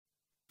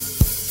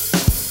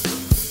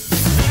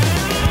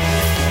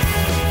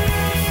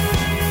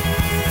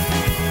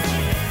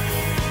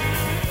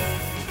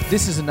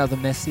This is another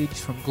message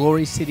from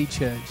Glory City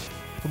Church.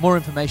 For more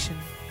information,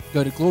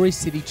 go to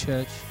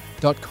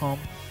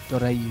glorycitychurch.com.au.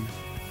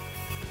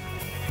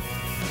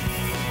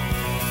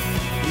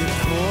 You're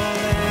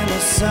calling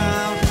us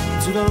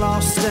out to the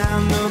lost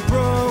and the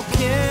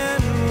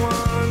broken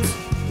ones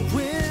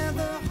with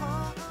the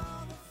heart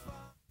of the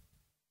Father.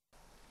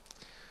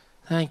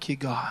 Thank you,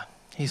 God.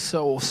 He's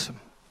so awesome.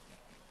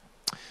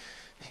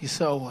 He's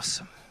so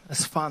awesome.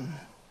 It's fun.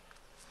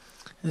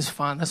 It's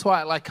fun. That's why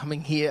I like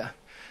coming here.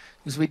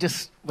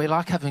 Because we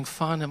like having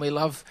fun and we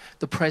love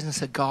the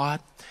presence of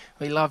God.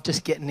 We love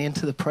just getting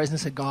into the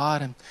presence of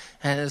God. And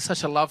there's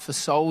such a love for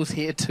souls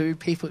here too.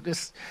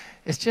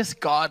 It's just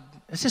God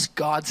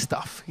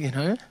stuff, you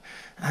know.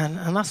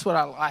 And that's what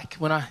I like.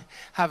 When I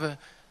have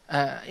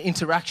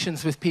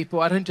interactions with people,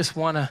 I don't just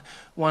want to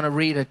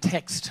read a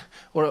text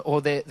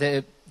or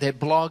their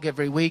blog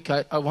every week.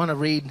 I want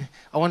to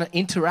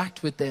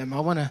interact with them. I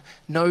want to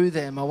know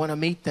them. I want to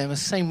meet them. The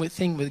same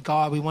thing with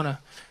God. We want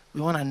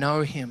to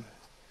know Him.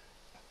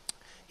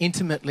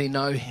 Intimately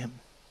know Him.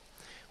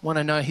 Want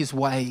to know His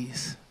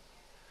ways.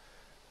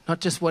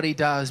 Not just what He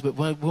does, but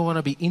we want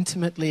to be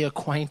intimately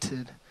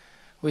acquainted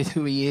with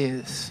who He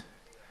is.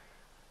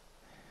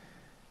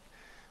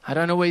 I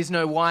don't always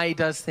know why He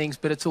does things,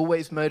 but it's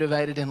always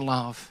motivated in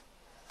love.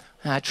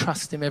 And I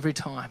trust Him every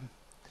time.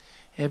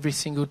 Every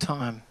single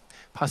time.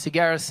 Pastor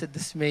Gareth said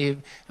this to me,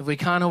 if we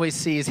can't always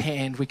see His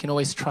hand, we can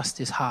always trust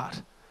His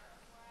heart.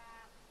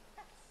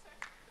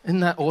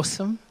 Isn't that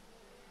awesome?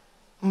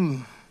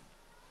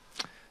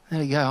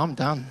 There you go, I'm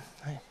done.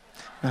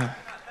 No,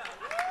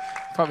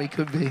 probably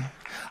could be.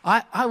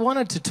 I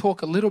wanted to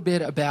talk a little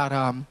bit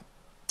about,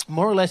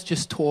 more or less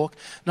just talk,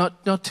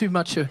 not too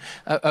much of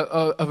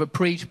a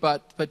preach,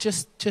 but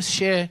just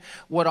share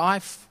what I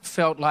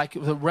felt like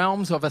the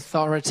realms of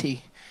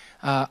authority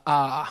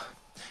are.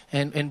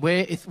 And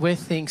where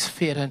things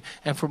fit, and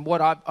from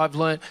what I've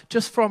learned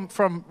just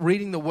from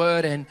reading the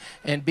Word and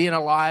being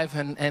alive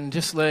and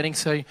just learning.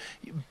 So,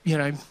 you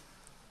know,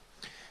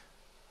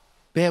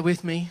 bear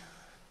with me.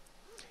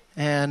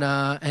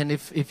 And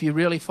if you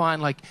really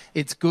find like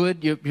it's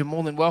good, you're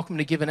more than welcome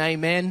to give an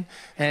amen.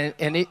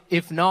 And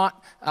if not,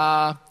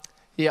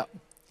 yeah.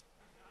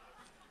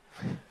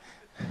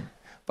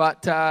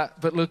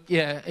 But look,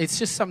 yeah, it's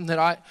just something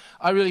that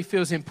I really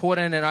feel is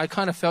important, and I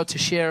kind of felt to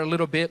share a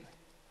little bit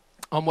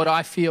on what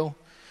I feel,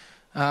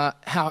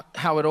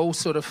 how it all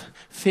sort of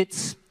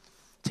fits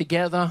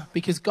together,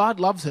 because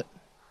God loves it.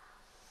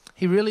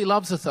 He really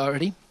loves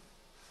authority.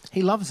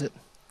 He loves it.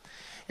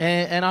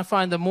 And I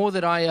find the more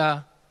that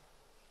I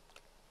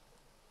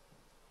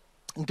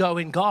go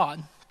in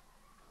God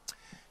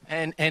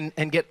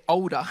and get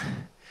older,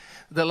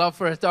 the love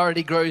for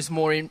authority grows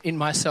more in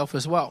myself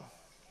as well.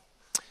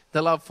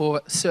 The love for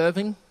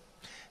serving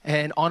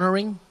and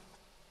honoring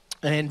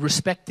and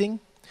respecting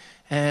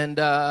and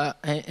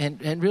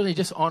really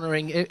just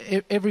honoring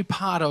every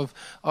part of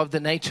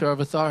the nature of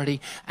authority.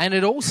 And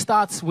it all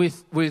starts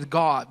with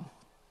God.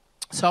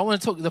 So I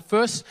want to talk the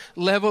first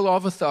level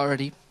of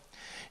authority.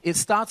 It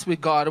starts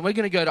with God. And we're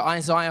going to go to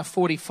Isaiah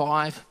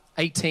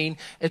 45:18.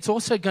 It's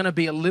also going to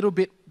be a little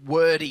bit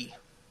wordy.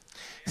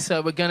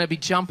 So we're going to be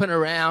jumping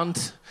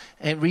around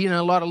and reading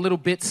a lot of little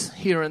bits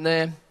here and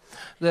there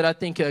that I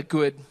think are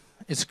good.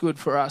 It's good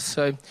for us.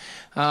 So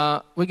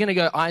we're going to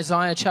go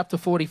Isaiah chapter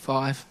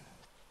 45,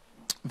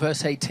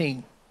 verse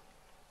 18.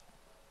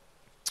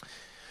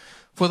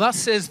 For thus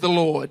says the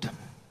Lord,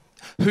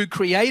 who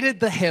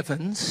created the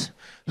heavens,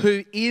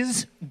 who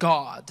is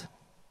God,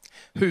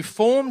 who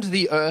formed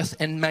the earth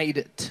and made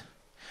it,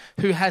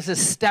 who has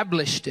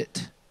established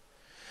it,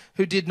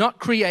 who did not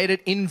create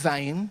it in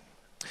vain,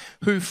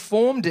 who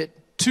formed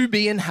it to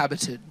be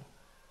inhabited.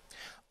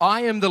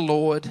 I am the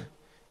Lord,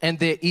 and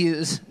there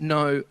is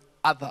no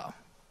other.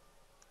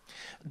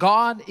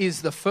 God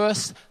is the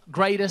first,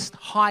 greatest,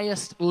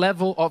 highest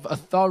level of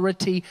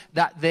authority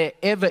that there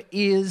ever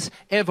is,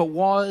 ever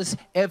was,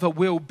 ever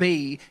will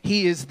be.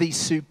 He is the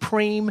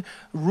supreme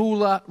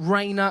ruler,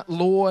 reigner,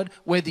 Lord.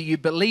 Whether you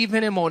believe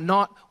in Him or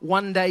not,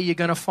 one day you're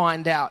going to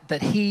find out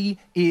that He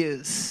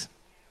is.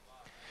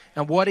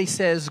 And what He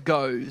says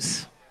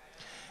goes.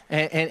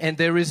 And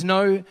there is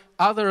no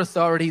other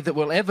authority that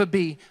will ever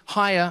be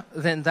higher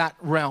than that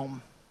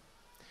realm.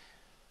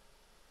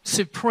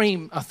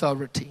 Supreme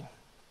authority.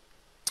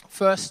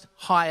 First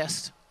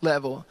highest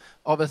level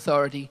of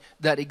authority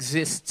that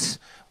exists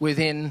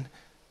within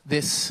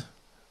this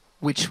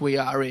which we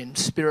are in.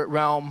 Spirit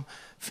realm,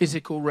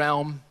 physical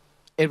realm,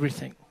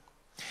 everything.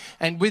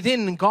 And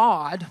within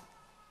God,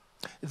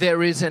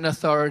 there is an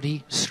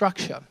authority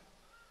structure.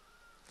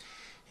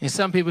 And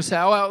some people say,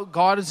 oh, well,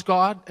 God is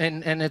God,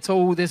 and it's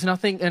all, there's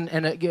nothing,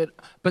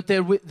 but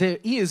there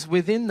is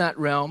within that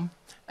realm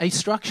a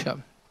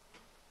structure.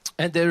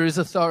 And there is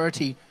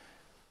authority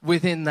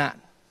within that.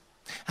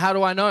 How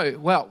do I know?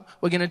 Well,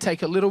 we're going to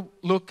take a little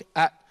look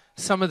at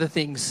some of the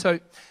things. So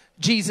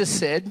Jesus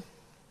said,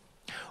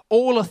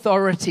 all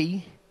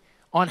authority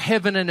on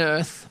heaven and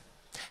earth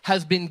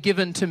has been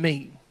given to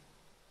me.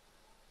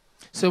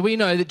 So we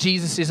know that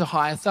Jesus is a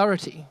high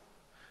authority.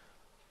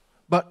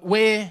 But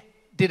where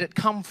did it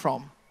come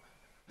from?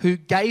 Who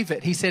gave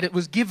it? He said it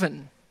was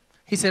given.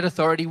 He said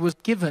authority was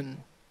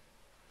given.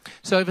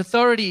 So if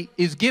authority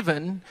is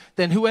given,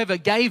 then whoever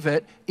gave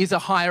it is a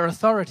higher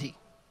authority.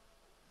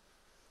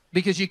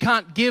 Because you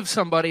can't give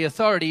somebody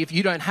authority if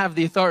you don't have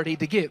the authority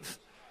to give.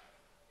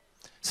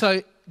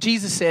 So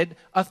Jesus said,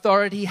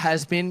 authority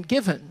has been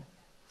given.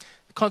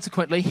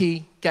 Consequently,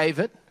 he gave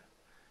it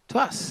to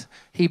us.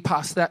 He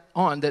passed that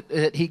on,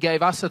 that he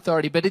gave us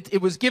authority. But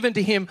it was given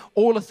to him.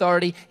 All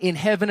authority in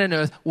heaven and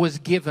earth was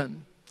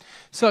given.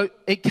 So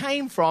it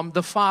came from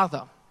the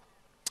Father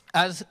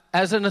as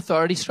an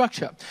authority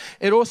structure.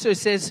 It also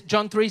says,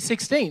 John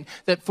 3:16,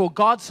 that for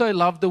God so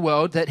loved the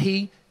world that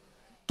he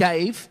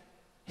gave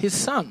his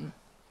Son.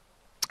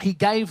 He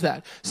gave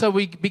that. So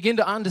we begin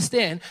to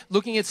understand,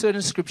 looking at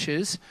certain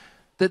scriptures,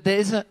 that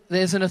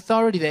there's an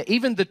authority there.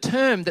 Even the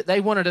term that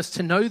they wanted us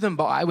to know them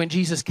by when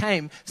Jesus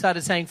came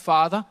started saying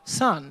Father,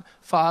 Son,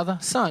 Father,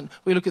 Son.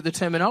 We look at the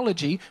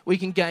terminology, we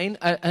can gain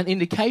an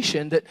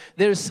indication that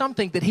there is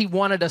something that he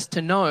wanted us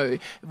to know,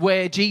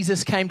 where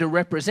Jesus came to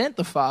represent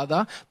the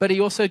Father, but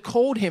he also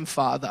called him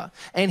Father,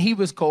 and he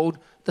was called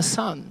the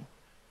Son.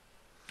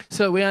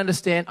 So we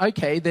understand,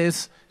 okay,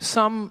 there's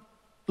some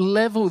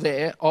level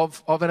there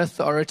of an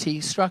authority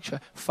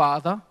structure.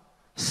 Father,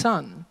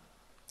 Son.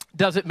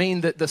 Does it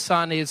mean that the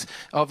Son is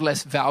of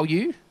less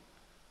value?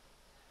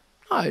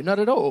 No, not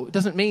at all. It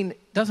doesn't mean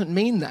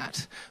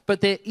that.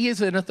 But there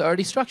is an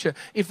authority structure.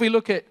 If we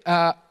look at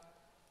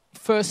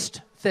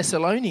 1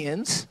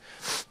 Thessalonians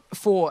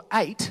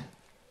 4:8,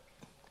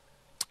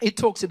 it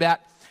talks about,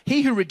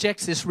 he who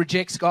rejects this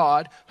rejects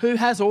God, who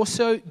has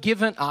also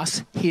given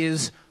us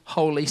his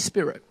Holy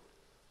Spirit.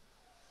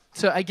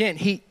 So again,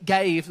 he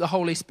gave the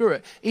Holy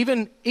Spirit.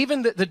 Even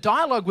the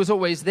dialogue was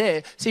always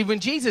there. See,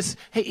 when Jesus,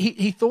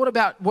 he thought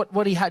about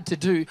what he had to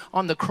do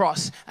on the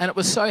cross, and it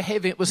was so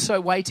heavy, it was so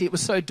weighty, it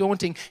was so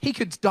daunting. He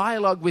could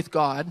dialogue with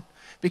God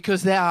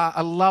because they are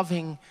a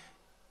loving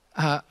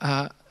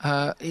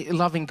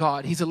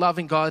God. He's a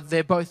loving God.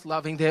 They're both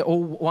loving. They're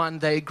all one.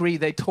 They agree.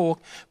 They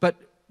talk. But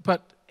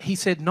he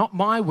said, not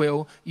my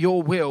will,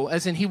 your will.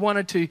 As in, he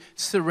wanted to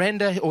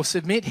surrender or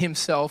submit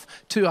himself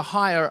to a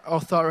higher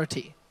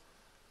authority.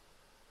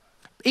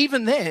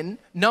 Even then,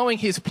 knowing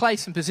his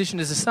place and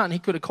position as a son, he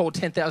could have called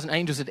 10,000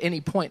 angels at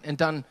any point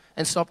and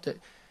stopped it.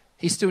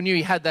 He still knew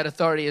he had that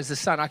authority as the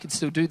son. I could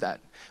still do that.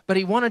 But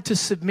he wanted to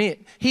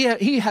submit.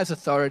 He has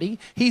authority.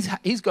 He's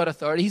got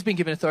authority. He's been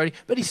given authority.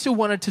 But he still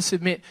wanted to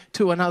submit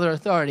to another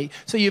authority.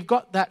 So you've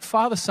got that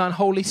Father, Son,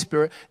 Holy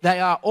Spirit. They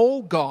are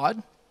all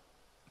God.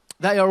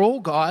 They are all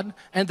God.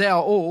 And they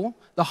are all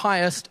the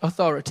highest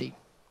authority.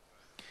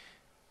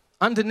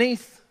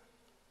 Underneath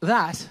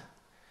that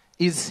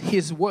is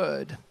his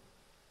word.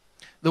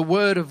 The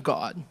Word of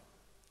God.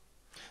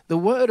 The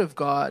Word of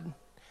God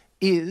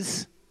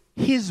is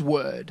his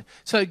word.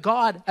 So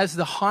God, as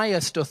the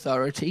highest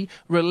authority,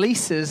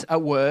 releases a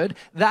word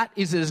that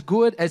is as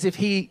good as if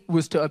he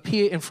was to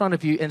appear in front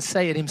of you and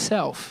say it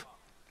himself.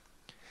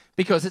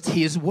 Because it's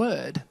his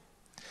word.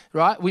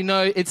 Right? We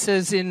know it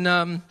says in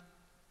 2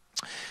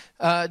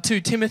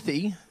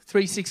 Timothy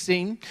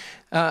 3:16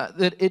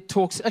 that it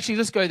talks... Actually,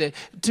 let's go there.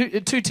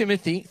 2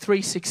 Timothy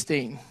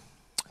 3:16.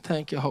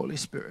 Thank you, Holy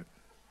Spirit.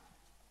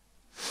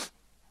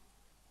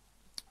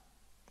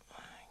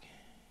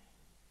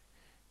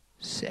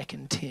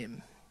 2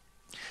 Tim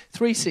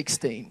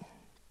 3:16.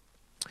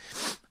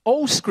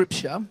 All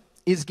scripture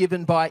is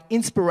given by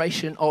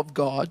inspiration of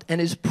God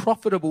and is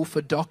profitable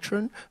for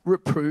doctrine,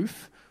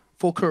 reproof,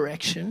 for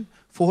correction,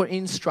 for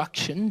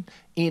instruction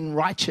in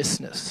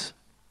righteousness.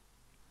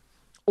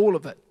 All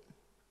of it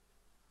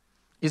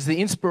is the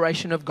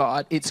inspiration of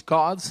God. It's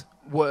God's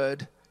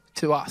word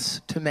to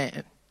us, to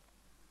man.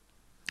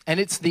 And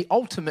it's the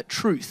ultimate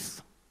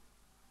truth.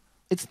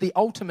 It's the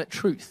ultimate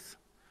truth.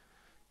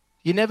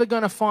 You're never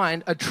going to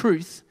find a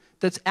truth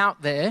that's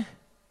out there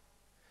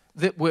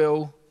that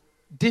will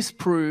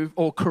disprove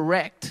or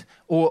correct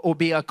or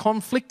be a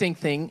conflicting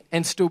thing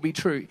and still be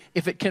true.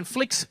 If it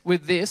conflicts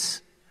with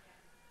this,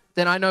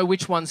 then I know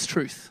which one's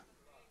truth.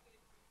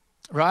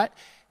 Right?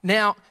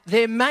 Now,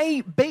 there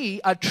may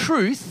be a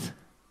truth,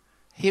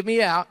 hear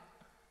me out,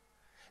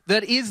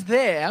 that is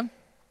there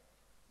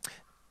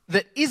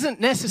that isn't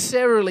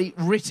necessarily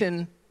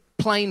written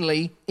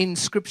plainly in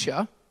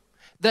Scripture,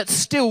 that's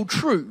still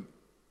true.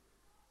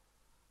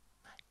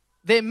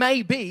 There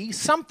may be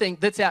something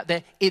that's out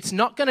there. It's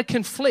not going to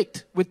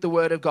conflict with the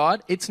Word of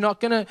God. It's not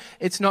going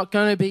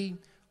to be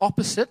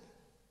opposite,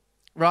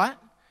 right?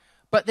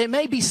 But there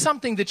may be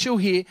something that you'll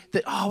hear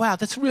that, oh, wow,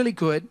 that's really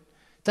good.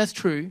 That's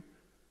true.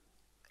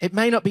 It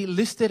may not be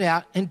listed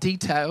out and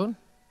detailed.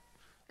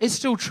 It's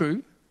still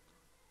true.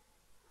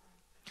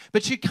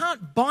 But you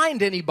can't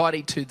bind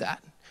anybody to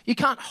that. You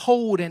can't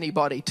hold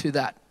anybody to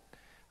that,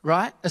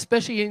 right?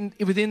 Especially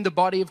within the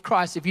body of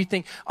Christ. If you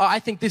think, oh, I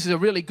think this is a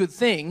really good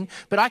thing,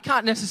 but I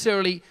can't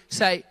necessarily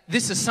say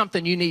this is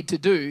something you need to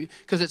do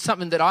because it's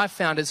something that I've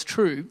found is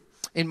true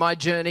in my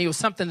journey, or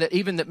something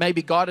that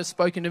maybe God has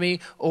spoken to me,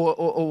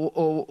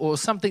 or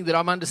something that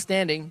I'm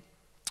understanding,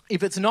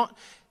 if it's not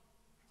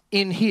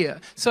in here.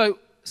 So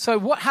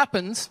what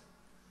happens?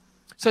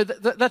 So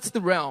that's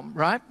the realm,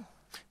 right?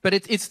 But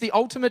it's the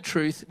ultimate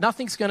truth.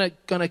 Nothing's going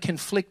to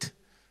conflict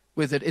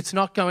with it. It's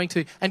not going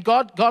to. And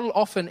God will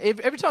often,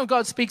 every time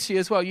God speaks to you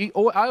as well,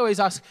 I always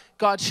ask,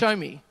 God, show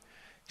me.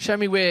 Show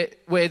me where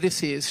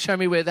this is. Show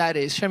me where that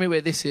is. Show me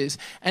where this is.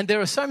 And there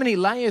are so many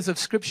layers of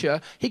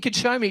Scripture. He could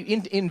show me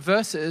in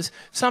verses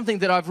something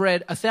that I've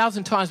read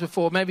 1,000 times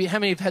before. Maybe how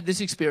many have had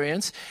this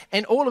experience?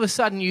 And all of a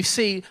sudden you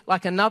see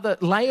like another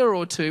layer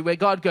or two where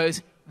God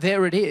goes,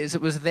 there it is.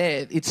 It was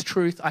there. It's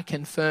truth. I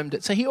confirmed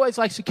it. So he always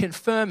likes to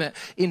confirm it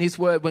in his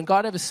word. When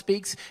God ever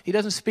speaks, he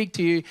doesn't speak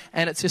to you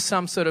and it's just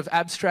some sort of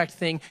abstract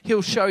thing.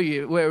 He'll show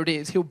you where it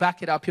is. He'll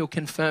back it up. He'll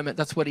confirm it.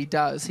 That's what he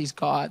does. He's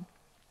God.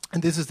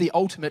 And this is the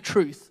ultimate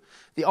truth.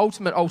 The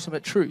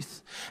ultimate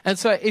truth. And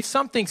so if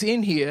something's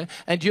in here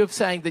and you're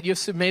saying that you've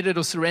submitted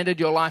or surrendered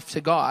your life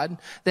to God,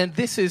 then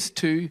this is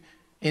to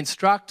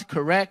instruct,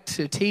 correct,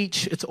 to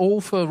teach. It's all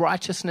for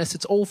righteousness.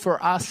 It's all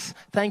for us.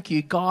 Thank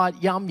you,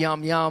 God. Yum,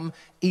 yum, yum.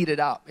 Eat it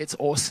up. It's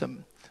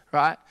awesome,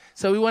 right?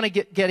 So we want to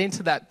get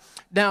into that.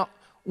 Now,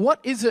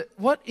 what is it?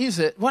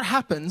 What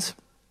happens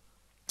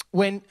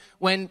when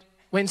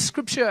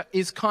Scripture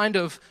is kind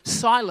of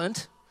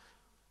silent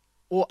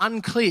or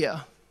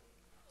unclear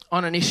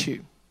on an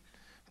issue?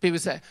 People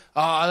say,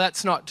 "Oh,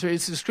 that's not true.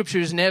 The Scripture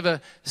is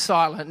never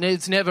silent.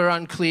 It's never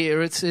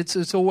unclear.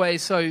 It's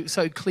always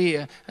so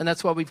clear." And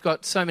that's why we've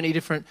got so many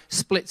different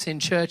splits in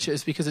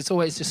churches, because it's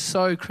always just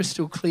so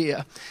crystal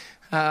clear.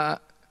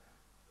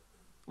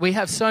 We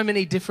have so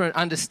many different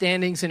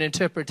understandings and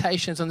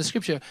interpretations on the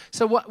Scripture.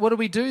 So what do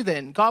we do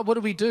then, God? What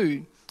do we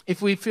do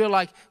if we feel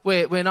like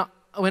we're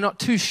not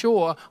too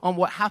sure on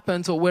what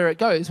happens or where it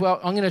goes?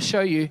 Well, I'm going to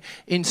show you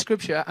in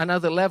Scripture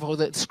another level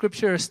that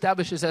Scripture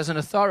establishes as an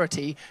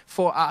authority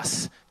for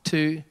us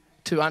to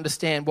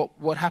understand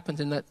what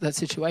happens in that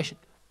situation.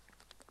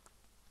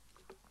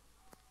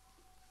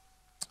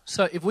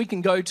 So if we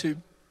can go to,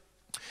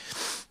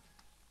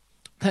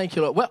 thank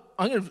you, Lord. Well,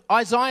 I'm going to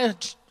Isaiah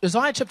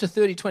chapter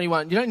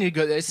 30:21. You don't need to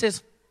go there. It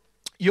says,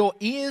 "Your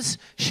ears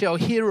shall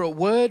hear a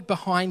word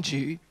behind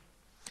you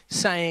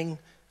saying,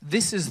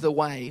 'This is the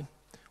way,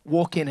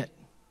 walk in it.'"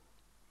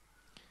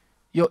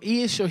 Your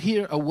ears shall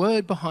hear a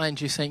word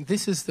behind you saying,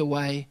 "This is the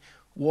way,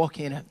 walk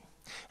in it."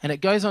 And it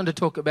goes on to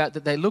talk about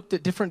that they looked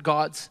at different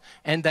gods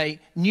and they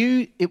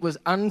knew it was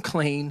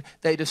unclean.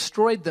 They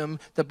destroyed them.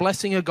 The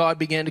blessing of God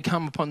began to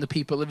come upon the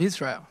people of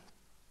Israel.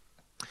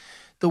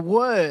 The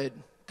word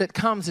that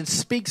comes and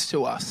speaks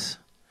to us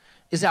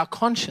is our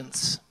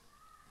conscience.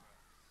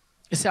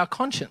 It's our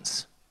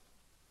conscience.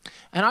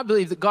 And I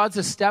believe that God's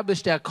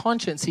established our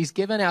conscience. He's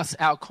given us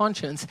our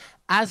conscience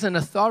as an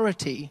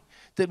authority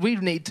that we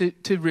need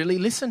to really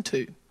listen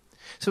to.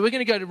 So we're going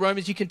to go to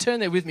Romans. You can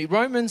turn there with me.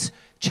 Romans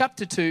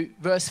chapter 2,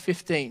 verse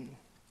 15.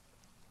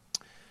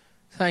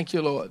 Thank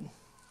you, Lord.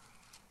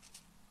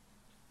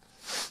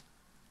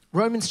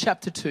 Romans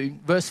chapter 2,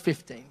 verse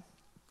 15.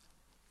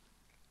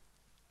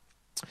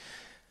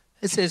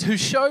 It says, "Who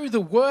show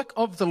the work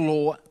of the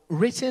law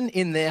written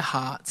in their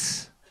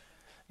hearts,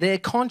 their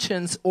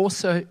conscience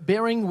also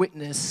bearing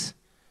witness,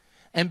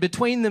 and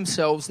between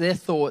themselves their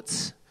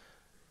thoughts,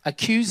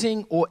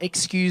 accusing or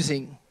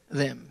excusing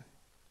them."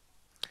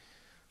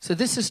 So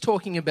this is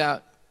talking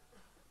about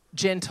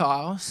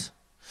Gentiles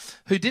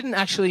who didn't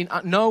actually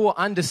know or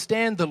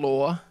understand the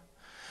law,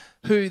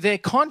 who their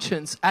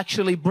conscience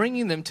actually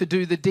bringing them to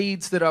do the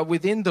deeds that are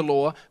within the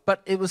law,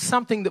 but it was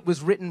something that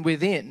was written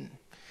within,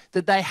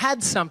 that they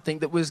had something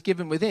that was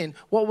given within.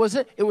 What was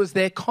it? It was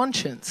their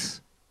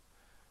conscience.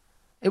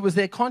 It was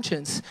their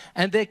conscience,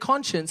 and their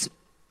conscience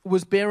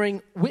was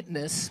bearing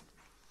witness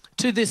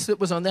to this that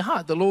was on their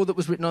heart, the law that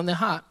was written on their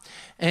heart,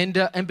 and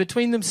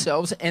between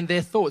themselves and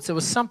their thoughts. There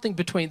was something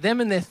between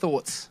them and their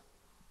thoughts.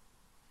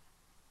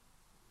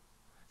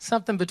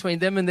 Something between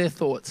them and their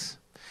thoughts.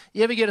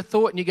 You ever get a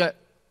thought and you go,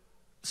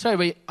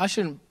 "Sorry,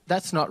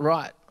 that's not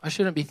right. I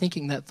shouldn't be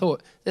thinking that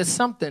thought." There's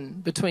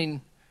something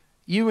between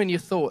you and your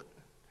thought.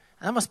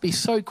 And that must be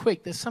so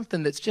quick. There's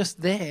something that's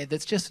just there,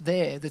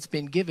 that's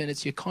been given.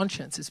 It's your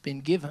conscience. It's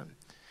been given.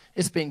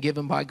 It's been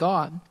given by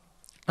God.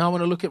 Now I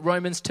want to look at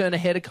Romans. Turn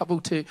ahead a couple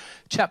to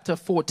chapter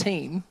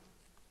 14.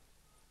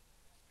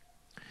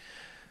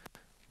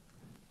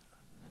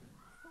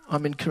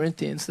 I'm in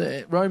Corinthians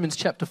there. Romans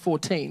chapter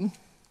 14.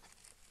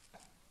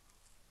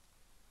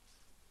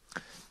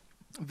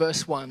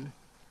 Verse 1.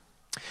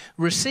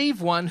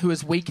 "Receive one who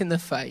is weak in the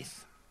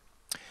faith,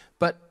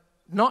 but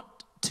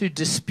not to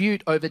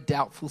dispute over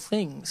doubtful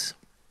things."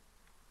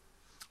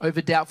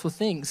 Over doubtful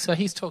things. So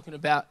he's talking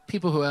about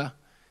people who are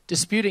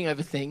disputing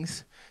over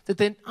things that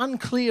they're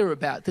unclear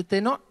about, that they're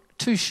not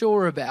too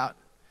sure about.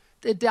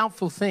 They're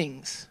doubtful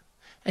things.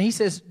 And he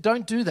says,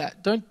 don't do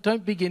that.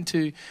 Don't begin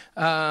to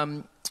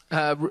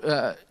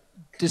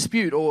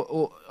dispute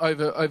or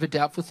over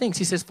doubtful things.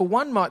 He says, "For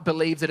one might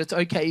believe that it's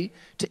okay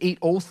to eat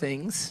all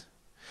things,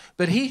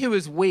 but he who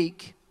is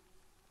weak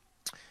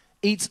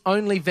eats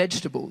only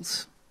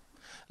vegetables.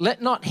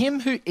 Let not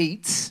him who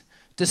eats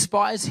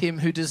despise him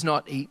who does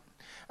not eat,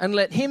 and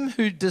let him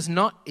who does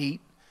not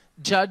eat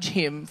judge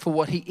him for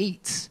what he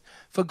eats.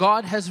 for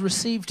God has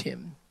received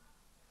him.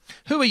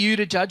 Who are you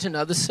to judge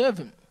another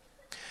servant?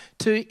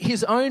 To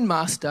his own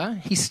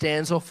master he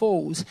stands or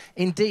falls.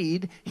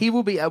 Indeed, he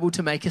will be able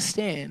to make a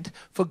stand,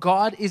 for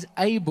God is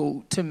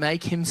able to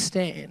make him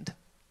stand.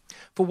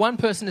 For one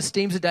person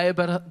esteems a day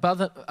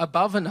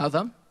above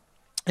another,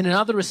 and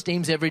another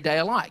esteems every day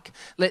alike.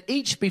 Let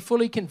each be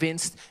fully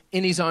convinced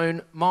in his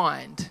own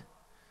mind.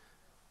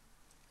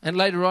 And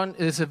later on,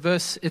 there's a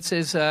verse, it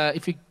says,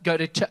 if you go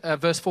to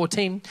verse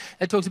 14,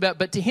 it talks about,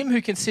 but to him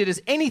who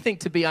considers anything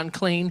to be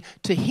unclean,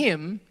 to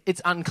him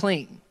it's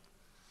unclean.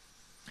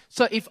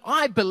 So if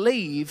I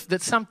believe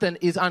that something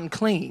is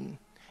unclean,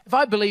 if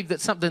I believe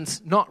that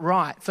something's not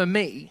right for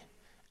me,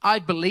 I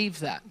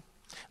believe that.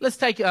 Let's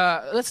take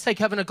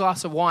having a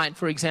glass of wine,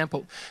 for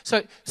example.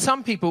 So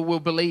some people will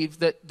believe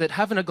that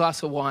having a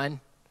glass of wine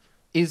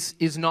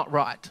is not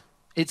right.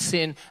 It's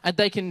sin. And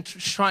they can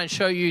try and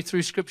show you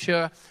through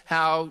Scripture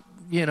how,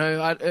 I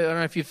don't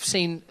know if you've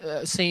seen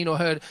or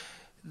heard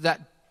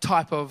that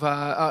type of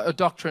a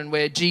doctrine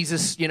where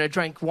Jesus,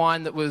 drank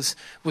wine that was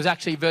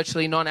actually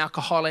virtually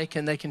non-alcoholic,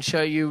 and they can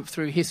show you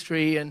through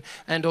history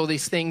and all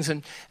these things.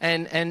 And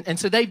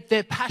so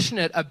they're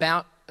passionate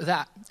about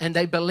that, and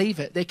they believe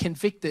it. They're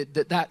convicted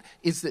that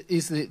is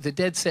the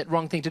dead set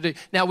wrong thing to do.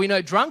 Now, we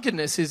know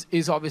drunkenness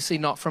is obviously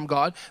not from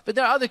God, but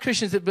there are other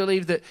Christians that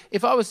believe that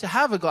if I was to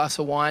have a glass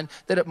of wine,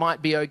 that it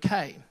might be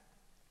okay.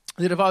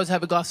 That if I was to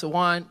have a glass of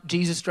wine,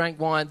 Jesus drank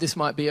wine, this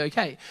might be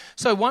okay.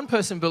 So one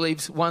person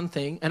believes one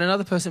thing, and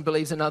another person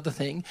believes another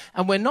thing,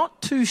 and we're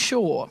not too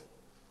sure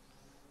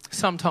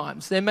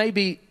sometimes. There may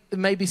be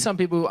some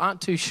people who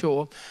aren't too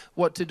sure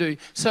what to do.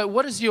 So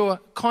what is your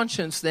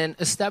conscience then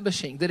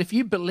establishing? That if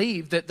you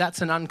believe that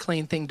that's an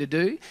unclean thing to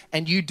do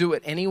and you do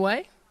it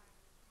anyway,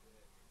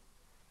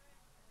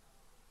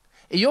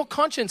 your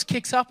conscience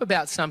kicks up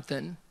about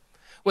something,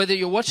 whether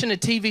you're watching a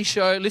TV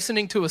show,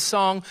 listening to a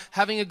song,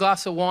 having a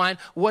glass of wine,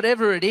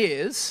 whatever it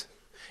is,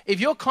 if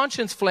your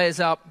conscience flares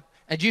up,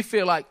 and you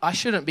feel like, I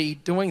shouldn't be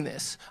doing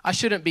this. I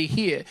shouldn't be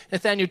here.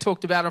 Nathaniel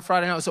talked about on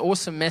Friday night. It was an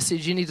awesome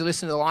message. You need to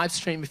listen to the live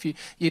stream if you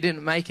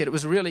didn't make it. It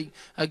was really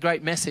a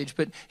great message.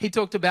 But he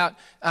talked about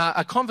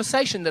a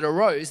conversation that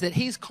arose that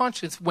his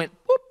conscience went,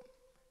 whoop,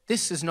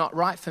 this is not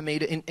right for me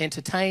to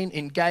entertain,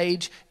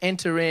 engage,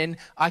 enter in.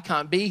 I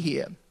can't be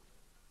here.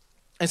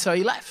 And so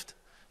he left.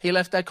 He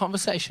left that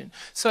conversation.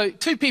 So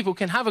two people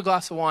can have a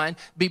glass of wine,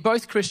 be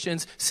both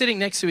Christians, sitting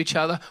next to each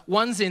other.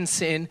 One's in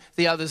sin,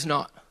 the other's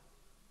not.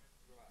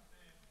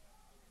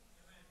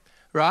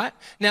 Right?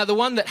 Now, the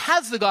one that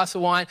has the glass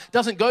of wine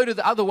doesn't go to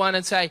the other one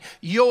and say,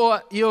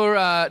 you're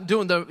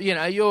doing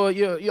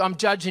the, I'm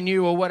judging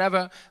you or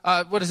whatever.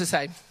 What does it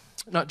say?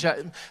 Not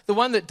judge. The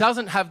one that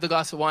doesn't have the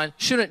glass of wine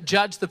shouldn't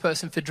judge the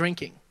person for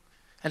drinking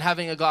and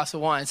having a glass of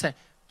wine and say,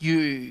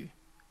 you.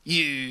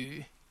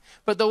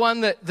 But the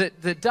one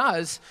that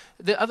does,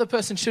 the other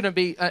person shouldn't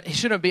be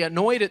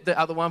annoyed at the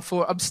other one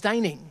for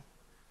abstaining.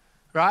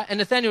 Right? And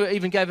Nathaniel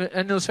even gave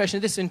an illustration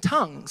of this in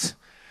tongues.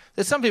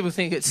 That some people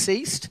think it's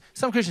ceased.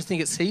 Some Christians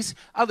think it's ceased.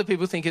 Other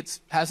people think it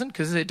hasn't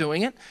because they're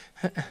doing it.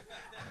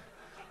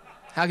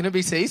 How can it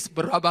be ceased?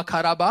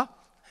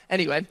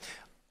 Anyway,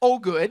 all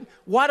good.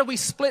 Why do we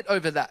split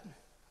over that?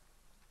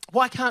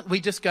 Why can't we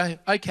just go,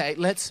 okay,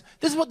 this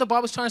is what the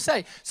Bible's trying to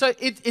say. So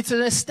it's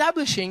an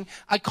establishing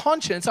a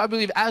conscience, I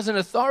believe, as an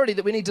authority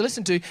that we need to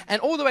listen to.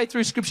 And all the way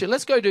through Scripture.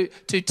 Let's go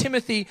to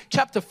Timothy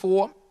chapter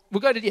 4.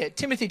 We'll go to,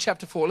 Timothy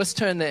chapter 4. Let's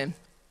turn there.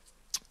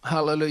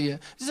 Hallelujah.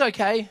 This is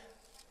okay.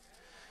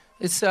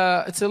 It's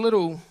a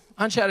little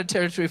uncharted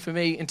territory for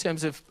me in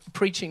terms of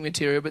preaching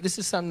material, but this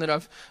is something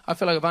that I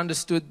feel like I've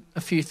understood a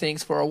few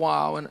things for a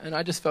while, and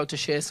I just felt to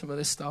share some of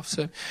this stuff.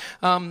 So,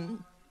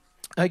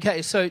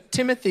 so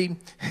Timothy,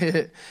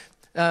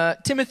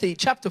 Timothy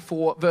chapter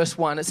 4, verse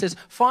 1, it says,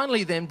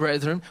 "Finally then,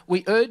 brethren,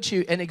 we urge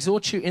you and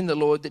exhort you in the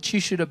Lord that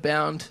you should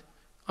abound."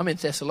 I'm in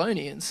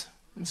Thessalonians.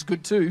 It's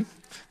good too.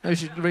 Maybe you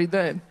should read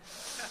that.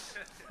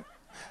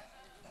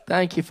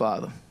 Thank you,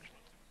 Father.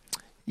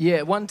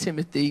 1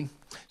 Timothy.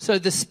 "So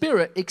the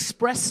Spirit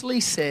expressly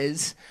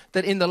says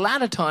that in the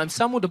latter time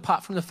some will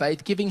depart from the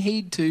faith, giving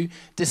heed to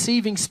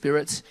deceiving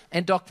spirits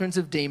and doctrines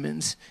of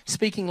demons,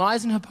 speaking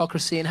lies and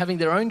hypocrisy, and having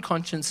their own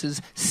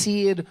consciences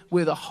seared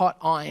with a hot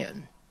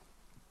iron."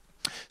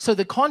 So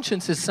the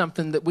conscience is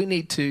something that we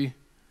need to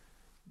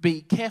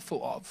be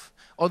careful of.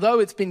 Although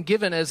it's been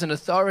given as an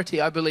authority,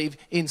 I believe,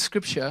 in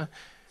Scripture,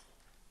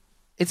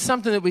 it's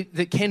something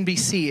that can be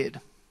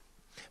seared.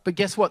 But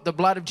guess what? The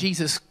blood of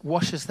Jesus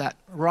washes that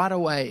right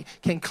away,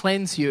 can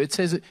cleanse you. It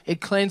says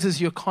it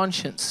cleanses your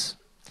conscience.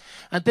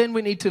 And then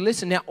we need to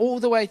listen. Now, all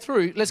the way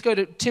through, let's go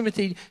to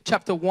Timothy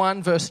chapter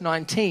 1, verse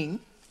 19.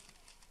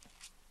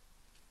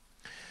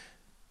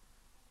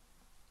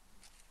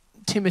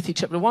 Timothy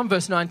chapter 1,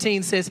 verse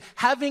 19 says,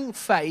 "Having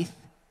faith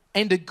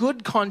and a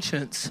good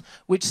conscience,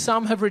 which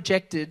some have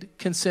rejected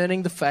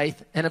concerning the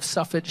faith and have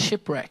suffered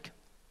shipwreck."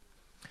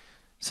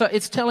 So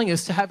it's telling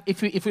us to have,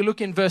 if we look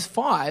in verse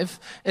 5,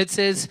 it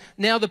says,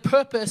 "Now the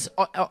purpose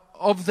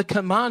of the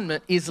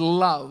commandment is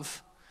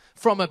love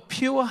from a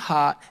pure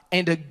heart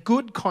and a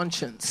good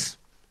conscience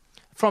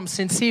from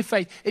sincere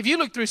faith. If you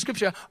look through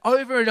Scripture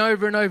over and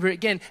over and over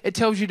again, it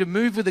tells you to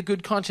move with a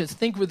good conscience,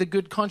 think with a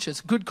good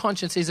conscience. Good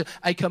conscience is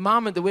a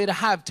commandment that we're to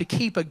have to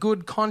keep a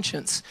good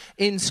conscience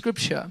in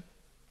Scripture.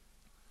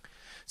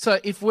 So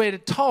if we're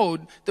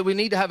told that we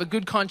need to have a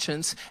good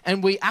conscience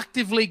and we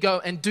actively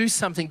go and do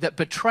something that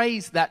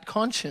betrays that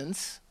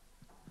conscience,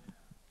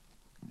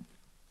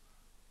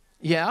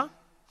 yeah?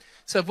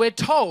 So if we're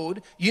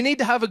told you need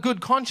to have a good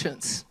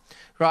conscience,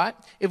 right?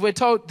 If we're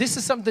told this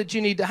is something that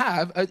you need to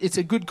have, it's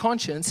a good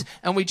conscience,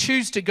 and we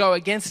choose to go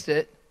against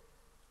it,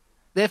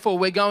 therefore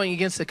we're going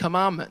against the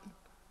commandment.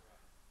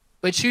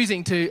 We're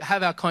choosing to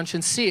have our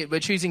conscience seared. We're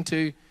choosing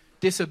to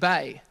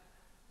disobey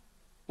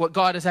what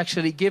God has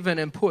actually given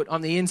and put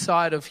on the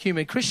inside of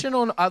human, Christian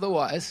or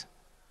otherwise.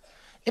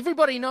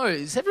 Everybody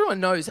knows.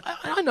 Everyone knows.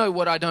 I know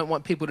what I don't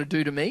want people to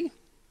do to me.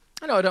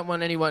 I know I don't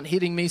want anyone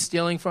hitting me,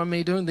 stealing from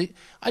me,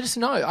 I just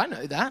know. I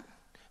know that.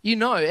 You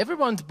know,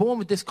 everyone's born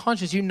with this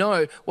conscience. You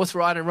know what's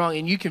right and wrong,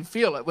 and you can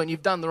feel it when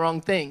you've done the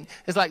wrong thing.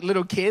 It's like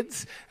little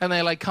kids, and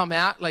they come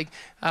out.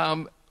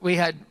 We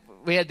had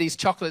these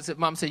chocolates that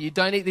Mum said, you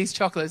don't eat these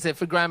chocolates. They're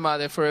for Grandma.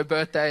 They're for her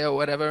birthday or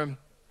whatever.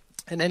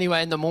 And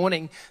anyway, in the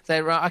morning,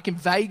 I can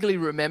vaguely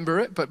remember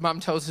it, but Mum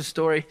tells the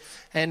story.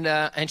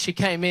 And she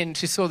came in.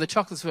 She saw the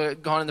chocolates were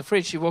gone in the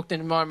fridge. She walked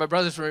into my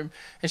brother's room,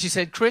 and she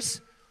said, Chris,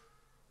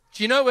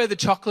 do you know where the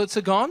chocolates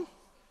are gone?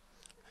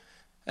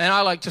 And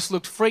I just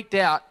looked freaked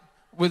out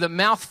with a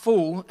mouth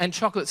full and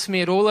chocolate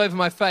smeared all over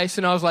my face.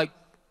 And I was like,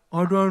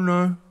 I don't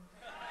know.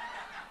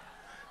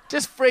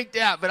 Just freaked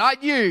out. But I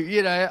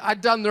knew,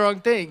 I'd done the wrong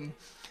thing.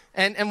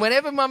 And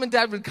whenever Mum and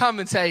Dad would come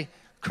and say,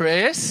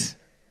 Chris,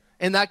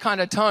 in that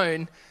kind of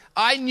tone,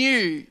 I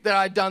knew that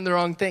I'd done the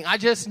wrong thing. I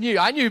just knew.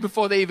 I knew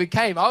before they even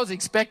came. I was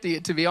expecting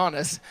it, to be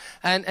honest.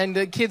 And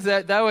the kids,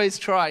 they always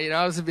try.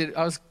 I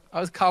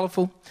was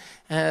colourful.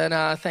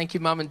 And thank you,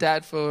 Mum and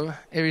Dad, for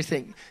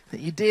everything that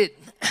you did.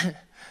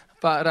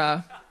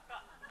 But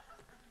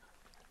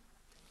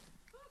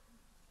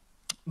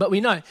we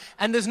know.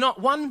 And there's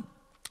not one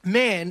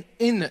man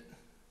in it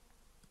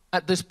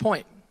at this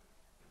point,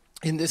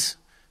 in this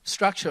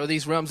structure or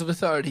these realms of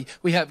authority.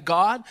 We have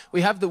God,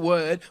 we have the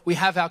Word, we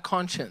have our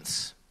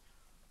conscience.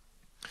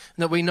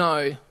 And that we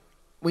know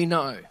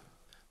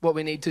what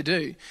we need to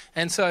do.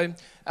 And so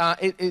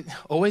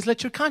always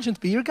let your conscience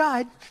be your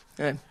guide.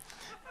 Yeah.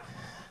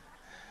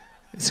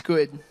 It's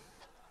good.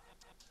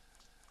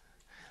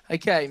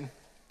 Okay.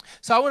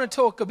 So I want to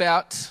talk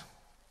about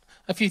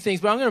a few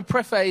things, but I'm going to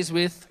preface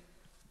with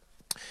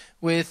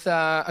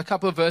a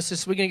couple of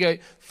verses. We're going to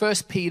go 1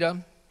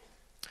 Peter.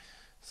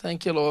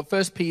 Thank you, Lord.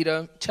 1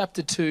 Peter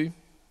chapter 2.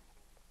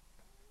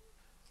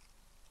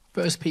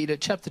 1 Peter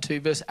chapter 2,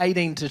 verse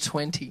 18 to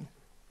 20.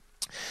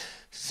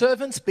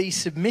 Servants, be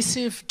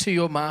submissive to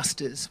your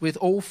masters with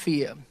all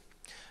fear,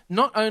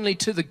 not only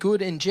to the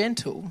good and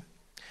gentle,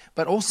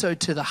 but also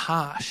to the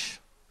harsh.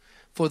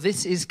 For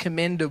this is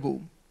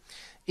commendable.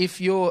 If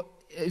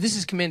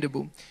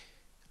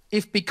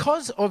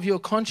because of your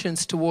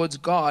conscience towards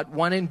God,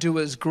 one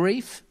endures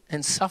grief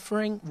and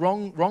suffering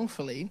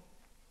wrongfully,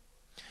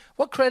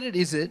 what credit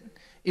is it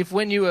if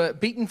when you are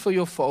beaten for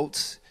your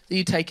faults, that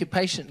you take it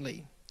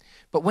patiently?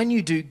 But when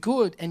you do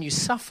good and you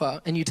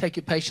suffer and you take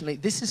it patiently,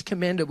 this is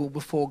commendable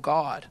before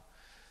God.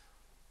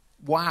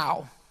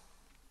 Wow.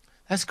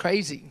 That's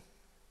crazy.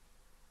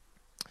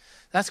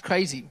 That's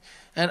crazy.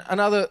 And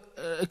another,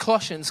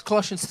 Colossians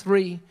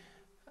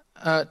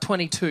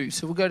 3:22.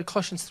 So we'll go to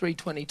Colossians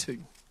 3:22.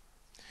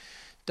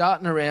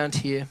 Darting around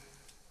here.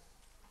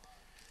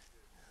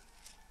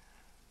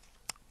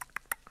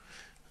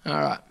 All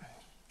right.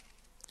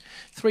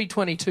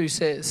 3:22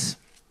 says,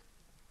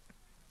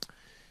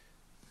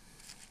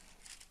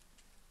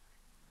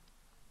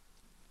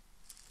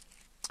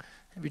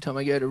 every time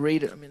I go to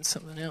read it, I'm in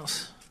something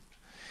else.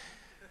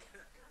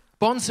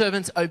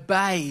 Bondservants,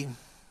 obey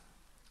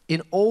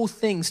in all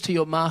things to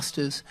your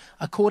masters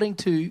according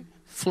to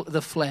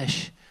the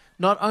flesh,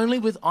 not only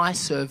with eye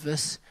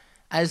service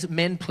as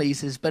men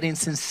pleasers, but in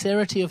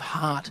sincerity of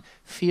heart,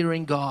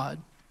 fearing God.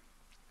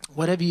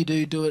 Whatever you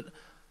do, do it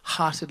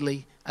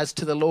heartedly as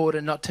to the Lord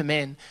and not to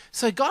men.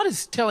 So God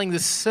is telling the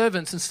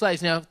servants and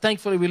slaves. Now,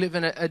 thankfully, we live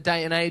in a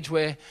day and age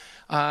where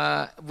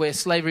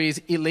slavery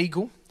is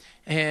illegal,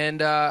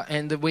 and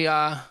that we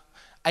are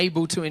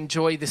able to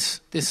enjoy this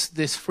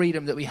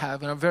freedom that we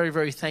have. And I'm very,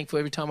 very thankful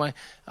every time I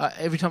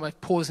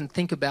pause and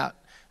think about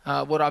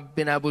what I've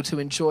been able to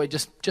enjoy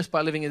just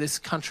by living in this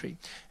country.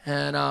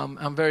 And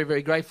I'm very,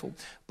 very grateful.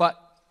 But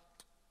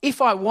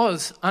if I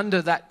was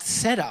under that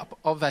setup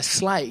of a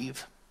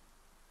slave,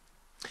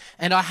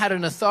 and I had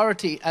an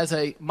authority as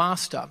a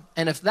master,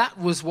 and if that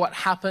was what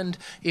happened,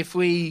 if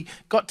we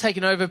got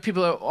taken over,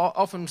 people are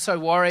often so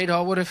worried,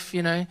 what if,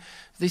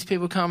 these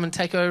people come and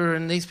take over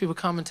and these people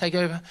come and take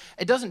over?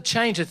 It doesn't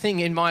change a thing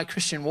in my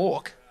Christian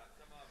walk.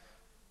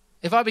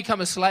 If I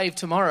become a slave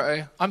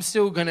tomorrow, I'm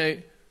still going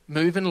to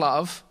move in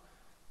love,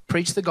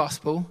 preach the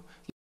gospel,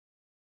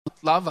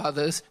 love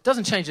others.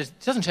 Doesn't change a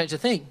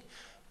thing.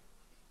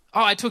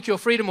 Oh, I took your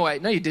freedom away.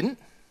 No, you didn't.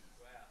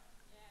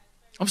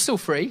 I'm still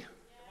free.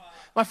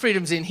 My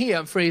freedom's in here.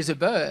 I'm free as a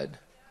bird.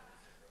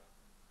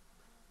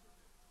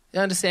 You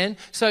understand?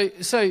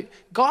 So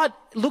God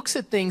looks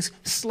at things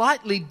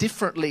slightly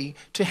differently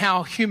to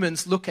how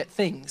humans look at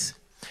things.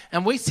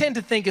 And we tend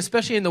to think,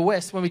 especially in the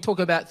West, when we talk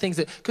about things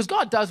that, because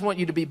God does want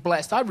you to be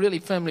blessed. I really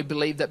firmly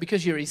believe that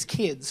because you're his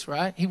kids,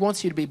 right? He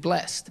wants you to be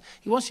blessed.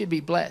 He wants you to be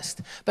blessed.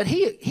 But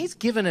he's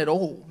given it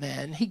all,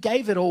 man. He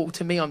gave it all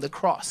to me on the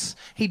cross.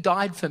 He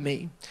died for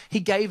me. He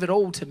gave it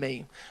all to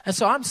me. And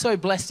so I'm so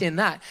blessed in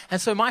that. And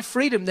so my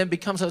freedom then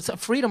becomes a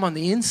freedom on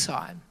the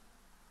inside.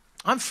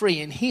 I'm free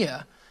in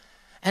here.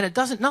 And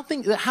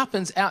nothing that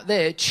happens out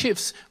there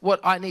shifts what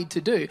I need to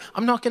do.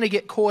 I'm not going to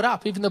get caught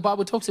up. Even the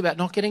Bible talks about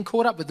not getting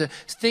caught up with the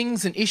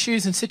things and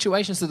issues and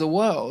situations of the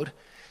world,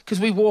 because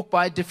we walk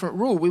by a different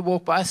rule. We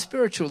walk by a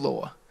spiritual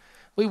law.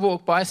 We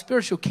walk by a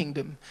spiritual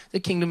kingdom, the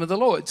kingdom of the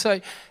Lord.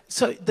 So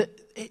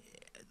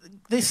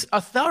this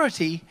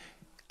authority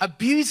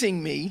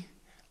abusing me,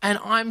 and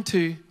I'm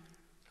to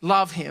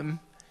love him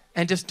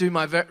and just do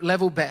my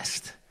level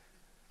best.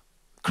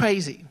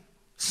 Crazy.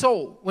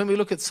 Saul, when we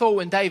look at Saul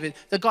and David,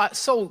 the guy,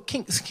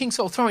 King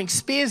Saul, throwing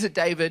spears at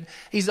David,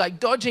 he's like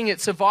dodging it,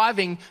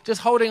 surviving,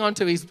 just holding on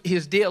to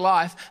his dear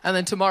life, and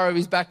then tomorrow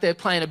he's back there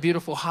playing a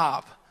beautiful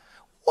harp.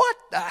 What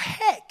the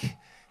heck?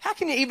 How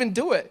can you even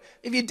do it?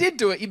 If you did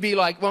do it, you'd be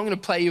like, well, I'm going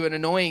to play you an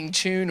annoying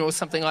tune or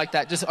something like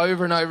that, just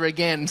over and over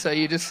again. So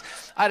you just,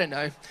 I don't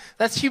know.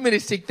 That's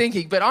humanistic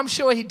thinking, but I'm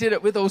sure he did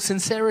it with all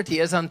sincerity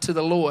as unto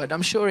the Lord.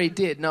 I'm sure he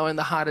did, knowing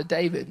the heart of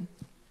David,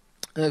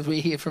 as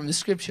we hear from the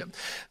scripture.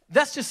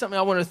 That's just something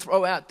I want to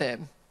throw out there.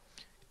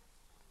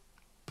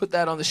 Put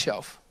that on the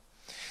shelf.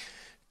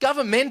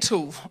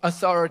 Governmental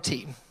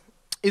authority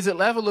is a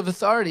level of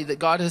authority that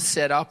God has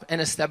set up and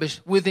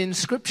established within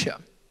Scripture,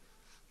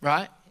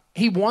 right?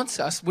 He wants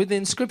us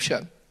within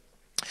Scripture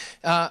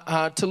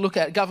to look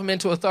at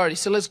governmental authority.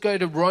 So let's go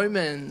to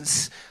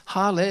Romans.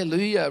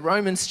 Hallelujah.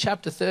 Romans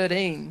chapter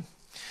 13.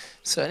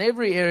 So in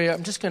every area,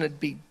 I'm just going to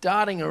be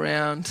darting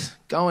around,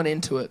 going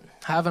into it,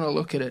 having a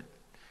look at it.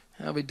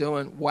 How are we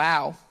doing?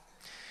 Wow.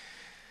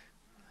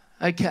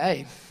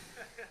 Okay.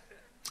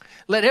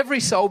 Let every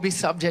soul be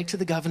subject to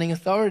the governing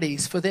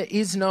authorities, for there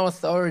is no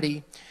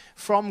authority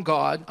from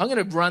God. I'm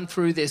going to run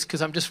through this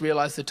because I've just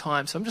realized the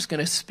time, so I'm just going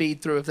to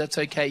speed through if that's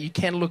okay. You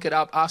can look it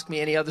up. Ask me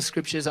any other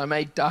scriptures. I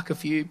may duck a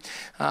few,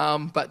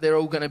 but they're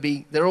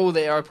all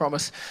there, I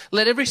promise.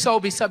 Let every soul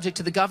be subject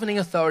to the governing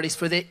authorities,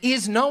 for there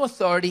is no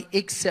authority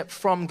except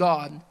from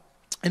God.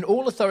 And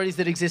all authorities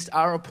that exist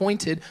are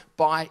appointed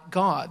by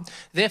God.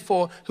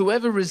 Therefore,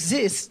 whoever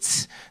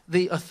resists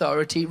the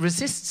authority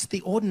resists the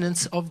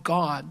ordinance of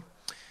God.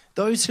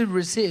 Those who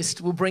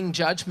resist will bring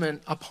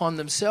judgment upon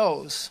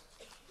themselves.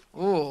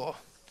 Oh,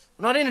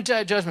 we're not in a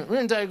day of judgment. We're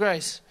in a day of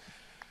grace.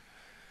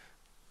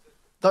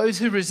 Those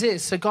who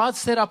resist. So God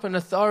set up an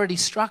authority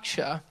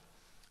structure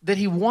that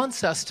he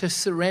wants us to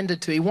surrender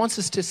to. He wants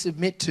us to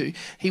submit to.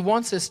 He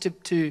wants us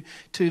to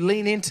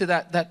lean into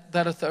that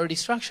authority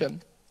structure.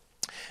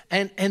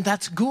 And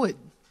that's good,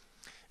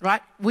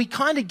 right? We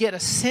kind of get a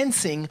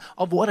sensing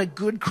of what a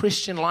good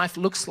Christian life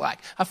looks like.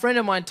 A friend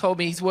of mine told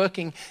me he's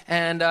working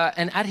and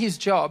at his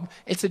job,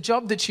 it's a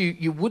job that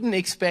you wouldn't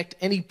expect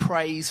any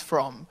praise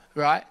from,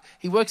 right?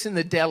 He works in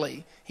the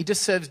deli. He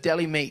just serves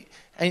deli meat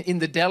in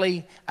the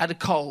deli at a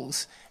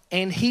Coles.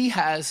 And he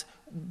has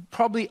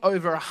probably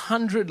over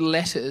 100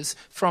 letters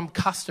from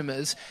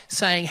customers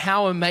saying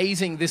how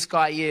amazing this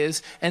guy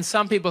is. And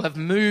some people have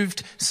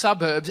moved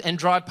suburbs and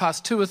drive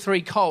past 2 or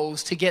 3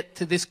 Coles to get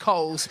to this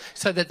Coles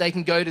so that they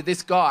can go to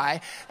this guy.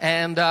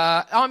 And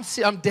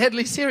I'm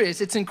deadly serious.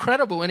 It's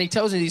incredible. And he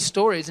tells me these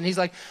stories and he's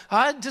like,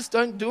 I just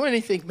don't do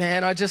anything,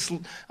 man. I just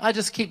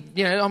keep,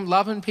 I'm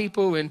loving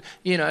people and,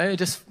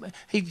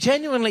 he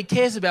genuinely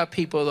cares about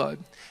people though.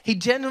 He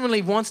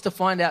genuinely wants to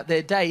find out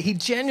their day. He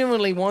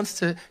genuinely wants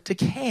to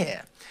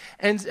care.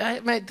 And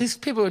mate, these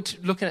people are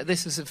looking at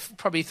this as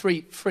probably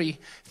 3 free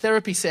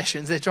therapy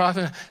sessions. They're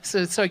driving, so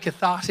it's so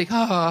cathartic.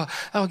 Oh,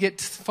 I'll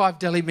get 5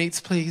 deli meats,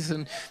 please,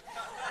 and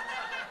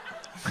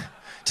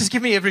just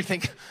give me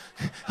everything.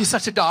 You're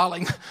such a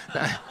darling.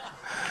 No.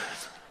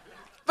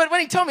 But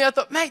when he told me, I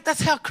thought, mate,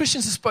 that's how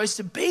Christians are supposed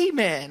to be,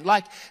 man.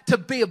 Like, to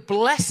be a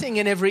blessing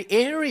in every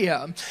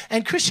area.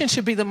 And Christians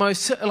should be the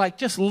most,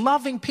 just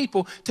loving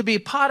people, to be a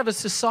part of a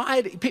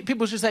society.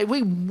 People should say,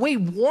 we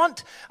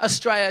want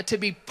Australia to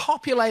be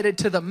populated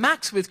to the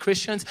max with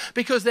Christians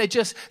because they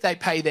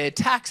pay their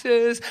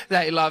taxes,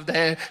 they love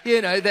their,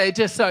 they're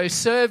just so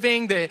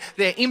serving, they're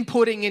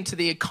inputting into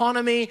the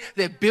economy,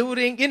 they're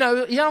building, you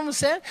know what I'm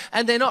saying?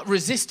 And they're not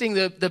resisting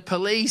the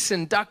police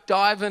and duck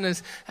diving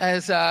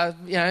as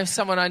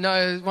someone I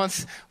know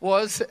once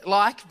was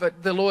like,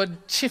 but the Lord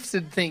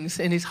shifted things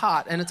in his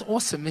heart, and it's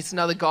awesome. It's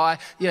another guy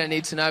you don't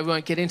need to know. We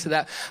won't get into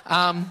that.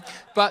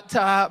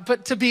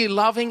 But to be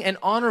loving and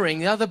honouring.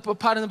 The other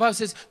part of the Bible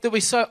says that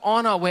we so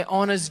honour where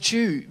honour's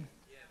due,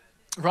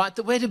 right?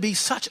 That we're to be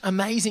such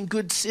amazing,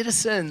 good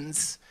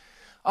citizens.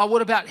 Oh,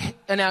 what about,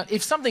 now,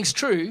 if something's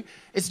true,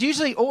 it's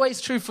usually always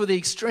true for the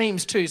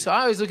extremes too. So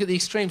I always look at the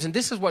extremes, and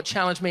this is what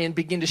challenged me and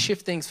begin to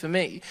shift things for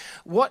me.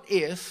 What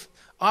if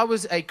I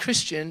was a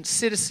Christian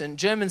citizen,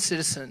 German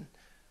citizen,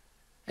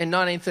 in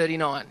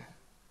 1939.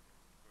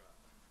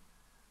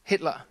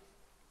 Hitler.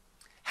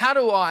 How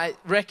do I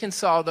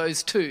reconcile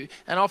those two?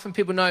 And often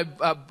people know,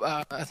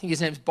 I think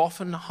his name's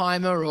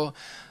Boffenheimer, or,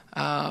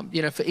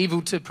 for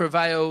evil to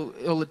prevail,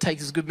 all it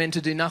takes is good men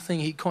to do nothing.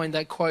 He coined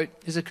that quote.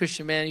 He's a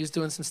Christian man. He was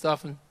doing some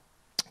stuff and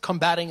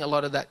combating a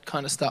lot of that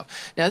kind of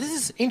stuff. Now, this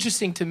is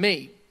interesting to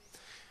me.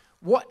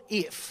 What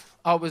if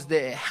I was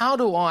there? How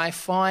do I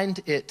find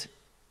it?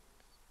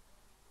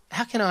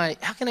 How can I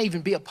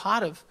even be a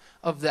part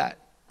of that,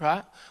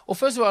 right? Well,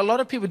 first of all, a lot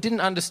of people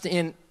didn't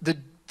understand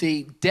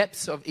the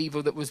depths of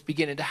evil that was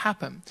beginning to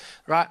happen,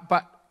 right?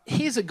 But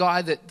here's a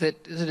guy that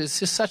is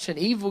just such an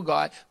evil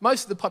guy.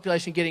 Most of the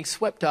population getting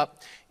swept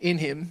up in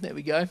him. There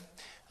we go.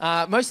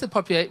 Most of the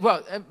population,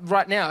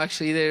 right now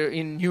actually they're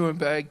in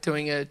Nuremberg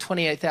doing a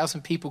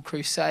 28,000 people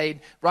crusade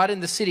right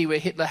in the city where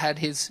Hitler had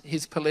his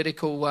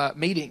political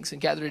meetings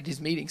and gathered at his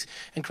meetings.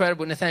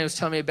 Incredible. Nathaniel was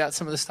telling me about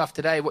some of the stuff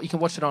today. You can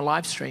watch it on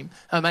live stream.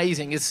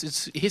 Amazing.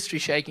 It's history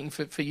shaking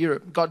for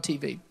Europe. God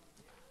TV.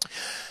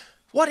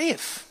 What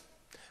if?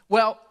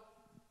 Well,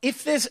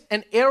 if there's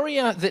an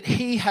area that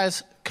he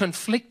has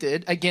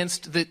conflicted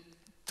against the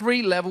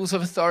 3 levels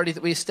of authority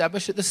that we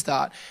established at the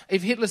start,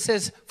 if Hitler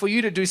says for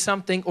you to do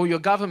something, or your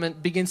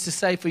government begins to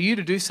say for you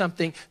to do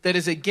something that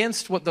is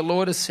against what the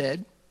Lord has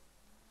said,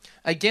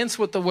 against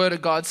what the Word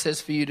of God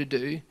says for you to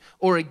do,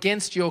 or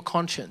against your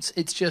conscience,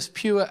 it's just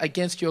pure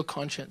against your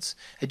conscience,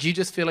 and you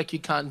just feel like you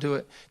can't do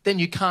it, then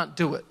you can't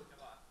do it.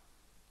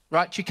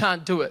 Right? You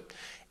can't do it.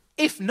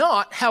 If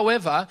not,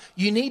 however,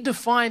 you need to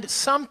find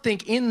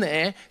something in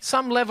there,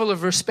 some level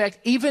of respect,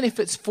 even if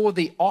it's for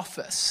the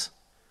office.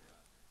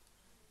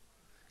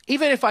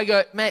 Even if I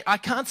go, mate, I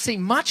can't see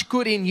much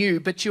good in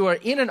you, but you are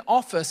in an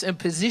office and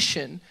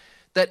position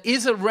that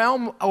is a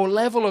realm or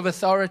level of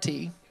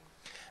authority,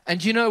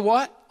 and you know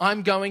what?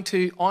 I'm going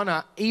to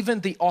honor even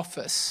the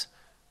office,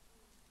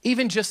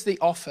 even just the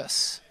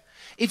office.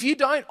 If you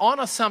don't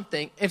honor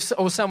something,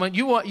 or someone,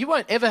 you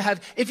won't ever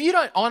have. If you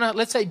don't honor,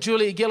 let's say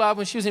Julia Gillard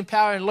when she was in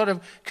power, and a lot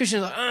of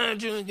Christians are like,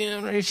 Julia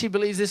Gillard, she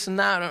believes this and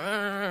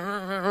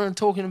that,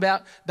 talking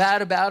about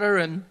bad about her,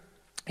 and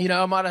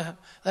I might have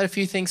let a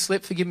few things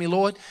slip. Forgive me,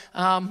 Lord.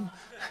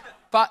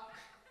 But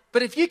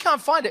if you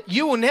can't find it,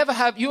 you will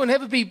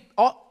never be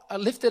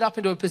lifted up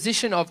into a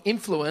position of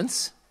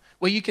influence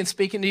where you can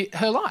speak into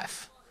her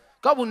life.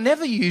 God will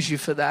never use you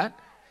for that.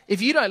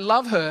 If you don't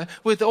love her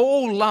with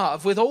all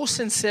love, with all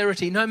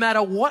sincerity, no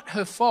matter what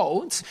her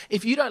faults,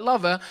 if you don't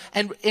love her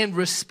and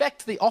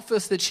respect the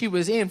office that she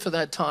was in for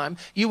that time,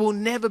 you will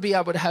never be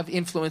able to have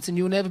influence, and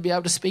you will never be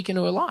able to speak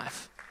into her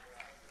life.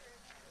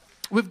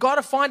 We've got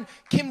to find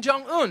Kim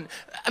Jong-un.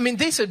 I mean,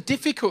 these are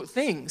difficult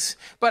things.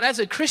 But as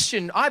a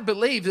Christian, I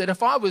believe that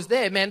if I was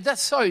there, man,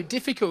 that's so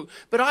difficult.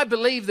 But I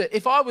believe that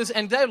if I was,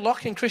 and they're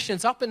locking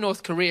Christians up in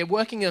North Korea,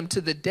 working them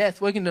to the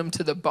death, working them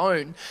to the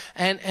bone.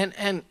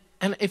 And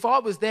if I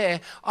was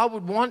there, I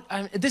would want,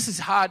 this is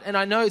hard, and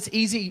I know it's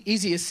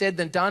easier said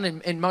than done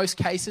in most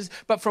cases,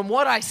 but from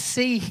what I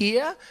see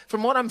here,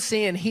 from what I'm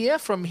seeing here,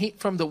 from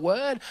the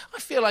Word, I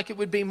feel like it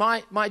would be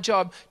my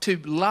job to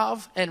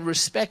love and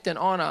respect and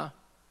honor,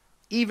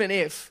 even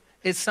if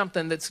it's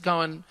something that's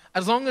going,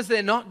 as long as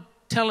they're not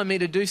telling me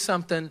to do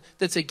something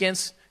that's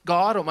against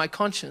God or my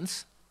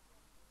conscience,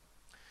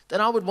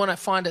 then I would want to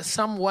find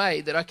some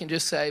way that I can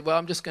just say, well,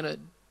 I'm just going to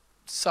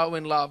sow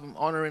in love and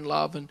honor in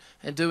love and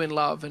do in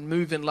love and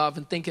move in love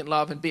and think in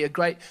love and be a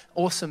great,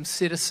 awesome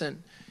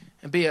citizen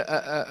and be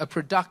a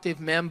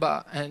productive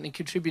member and a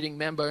contributing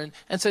member.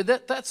 And so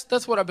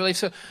that's what I believe.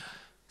 So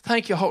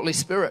thank you, Holy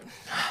Spirit.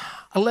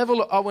 A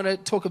level I want to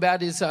talk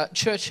about is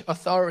church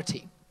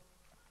authority.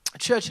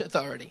 Church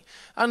authority.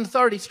 An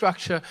authority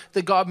structure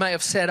that God may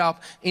have set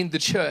up in the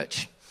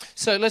church.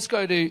 So let's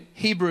go to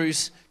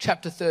Hebrews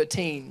chapter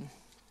 13.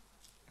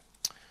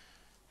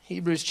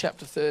 Hebrews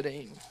chapter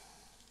 13.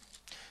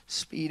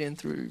 Speed in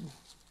through.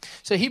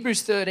 So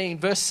Hebrews 13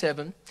 verse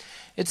 7,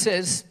 it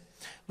says,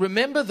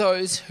 remember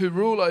those who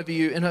rule over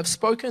you and have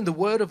spoken the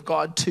word of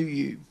God to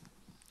you,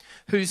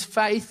 whose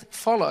faith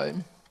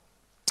follow,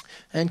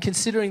 and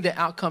considering their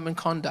outcome and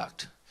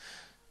conduct.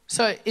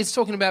 So it's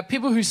talking about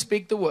people who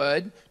speak the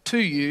word to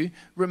you,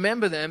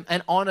 remember them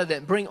and honor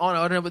them. Bring honor.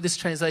 I don't know what this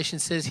translation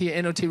says here,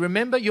 NLT.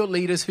 Remember your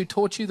leaders who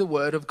taught you the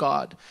word of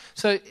God.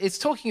 So it's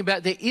talking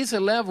about there is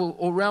a level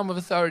or realm of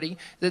authority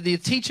that the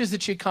teachers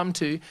that you come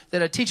to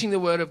that are teaching the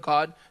word of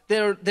God,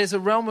 there's a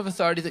realm of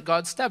authority that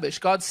God established.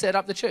 God set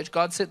up the church.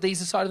 God set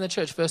these aside in the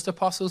church. First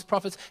apostles,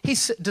 prophets. He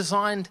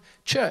designed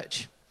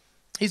church.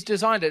 He's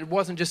designed it. It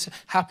wasn't just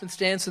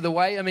happenstance of the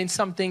way. I mean,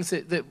 some things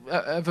that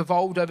have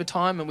evolved over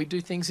time and we do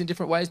things in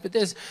different ways, but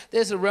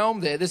there's a realm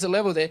there. There's a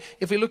level there.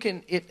 If we look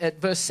at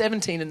verse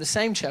 17 in the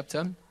same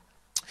chapter,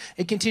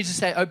 it continues to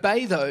say,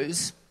 obey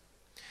those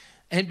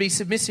and be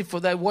submissive, for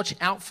they watch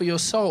out for your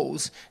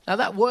souls. Now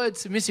that word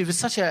submissive is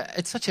such a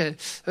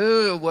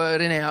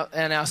word in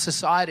our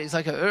society. It's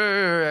like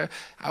a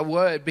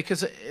word,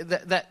 because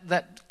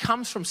that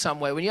comes from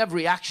somewhere. When you have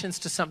reactions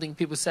to something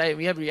people say,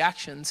 when you have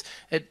reactions,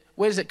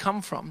 where does it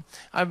come from?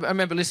 I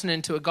remember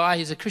listening to a guy,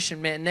 he's a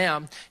Christian man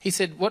now. He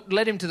said what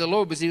led him to the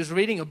Lord was he was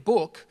reading a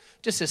book,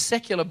 just a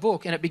secular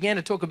book, and it began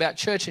to talk about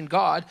church and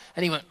God,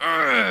 and he went,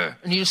 "Argh,"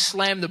 and he just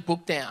slammed the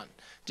book down.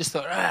 Just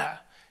thought, "Argh."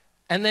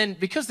 And then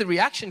because the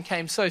reaction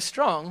came so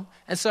strong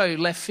and so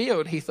left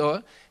field, he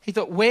thought,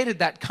 where did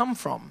that come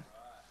from?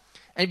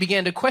 And he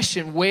began to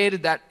question, where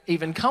did that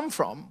even come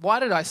from? Why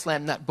did I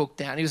slam that book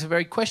down? He was a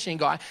very questioning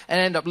guy, and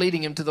ended up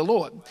leading him to the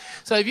Lord.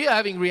 So if you're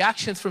having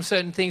reactions from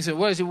certain things and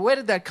words, where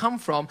did that come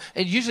from?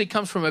 It usually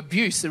comes from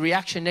abuse, the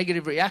reaction,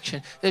 negative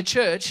reaction. The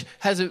church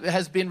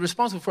has been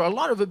responsible for a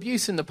lot of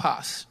abuse in the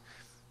past,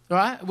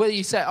 right? Whether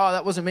you say, oh,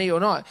 that wasn't me or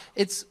not.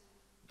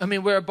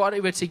 We're a body,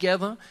 we're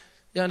together.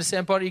 You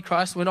understand, body of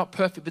Christ, we're not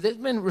perfect, but there's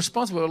been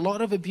responsible for a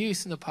lot of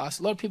abuse in the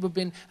past. A lot of people have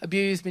been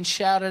abused, been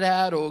shouted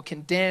at or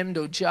condemned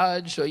or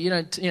judged or,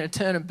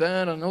 turn and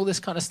burn and all this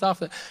kind of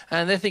stuff.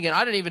 And they're thinking,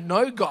 I don't even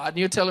know God, and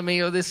you're telling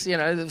me all this,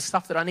 the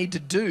stuff that I need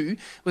to do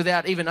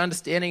without even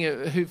understanding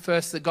who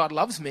first that God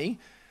loves me.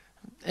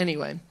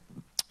 Anyway,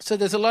 so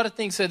there's a lot of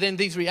things. So then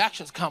these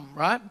reactions come,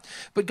 right?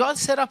 But God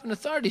set up an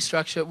authority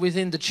structure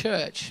within the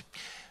church.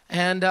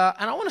 And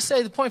I want to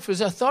say the point for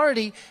his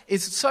authority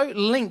is so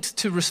linked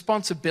to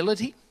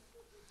responsibility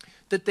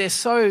that they're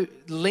so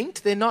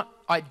linked. They're not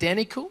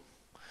identical.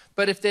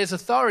 But if there's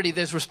authority,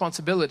 there's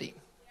responsibility.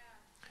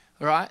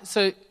 All right?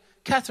 So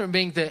Catherine,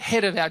 being the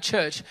head of our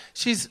church,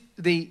 she's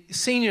the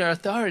senior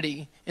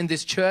authority in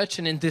this church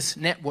and in this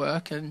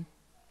network. And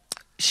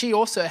she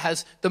also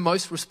has the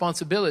most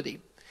responsibility.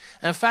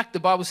 And in fact, the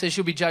Bible says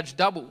she'll be judged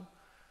double.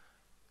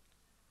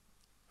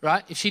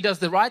 Right? If she does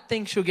the right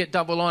thing, she'll get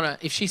double honor.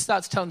 If she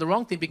starts telling the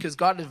wrong thing, because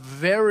God is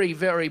very,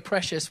 very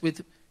precious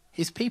with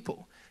his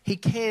people. He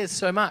cares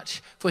so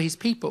much for his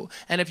people.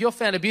 And if you're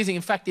found abusing,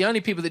 in fact, the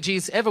only people that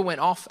Jesus ever went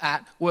off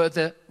at were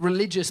the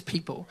religious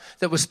people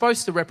that were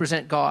supposed to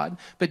represent God,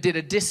 but did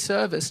a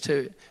disservice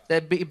to.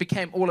 It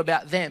became all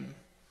about them.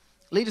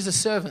 Leaders are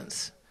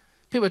servants.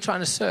 People are trying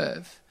to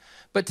serve.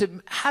 But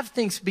to have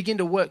things begin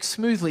to work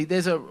smoothly,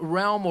 there's a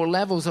realm or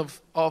levels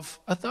of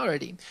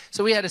authority.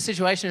 So we had a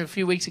situation a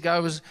few weeks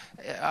ago.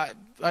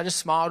 I just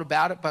smiled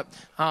about it, but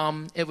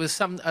it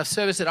was a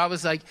service that I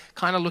was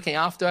kind of looking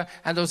after,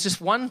 and there was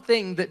just one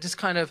thing that just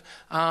kind of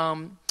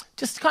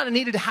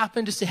needed to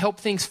happen just to help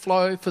things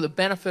flow for the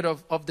benefit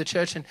of the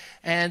church.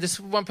 And this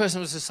one person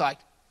was just like,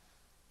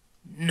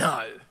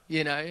 no,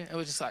 it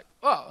was just like,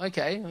 oh,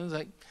 okay. I was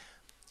like,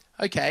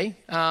 okay,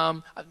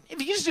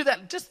 if you just do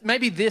that, just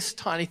maybe this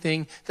tiny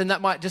thing, then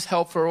that might just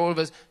help for all of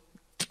us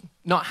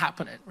not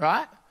happening,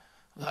 right?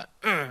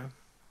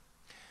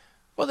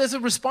 Well, there's a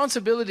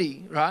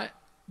responsibility, right,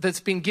 that's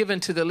been given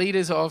to the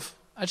leaders of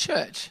a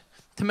church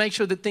to make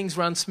sure that things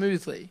run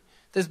smoothly.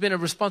 There's been a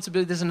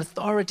responsibility, there's an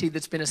authority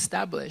that's been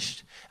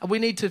established. And we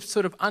need to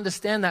sort of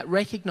understand that,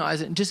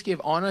 recognize it, and just give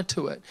honor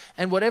to it.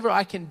 And whatever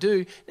I can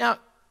do. Now,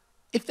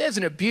 if there's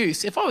an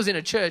abuse, if I was in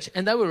a church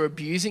and they were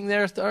abusing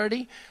their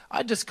authority,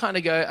 I'd just kind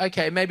of go,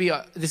 okay, maybe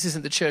this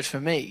isn't the church for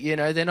me.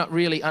 They're not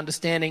really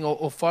understanding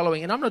or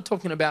following. And I'm not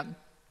talking about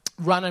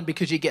running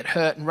because you get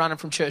hurt and running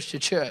from church to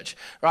church,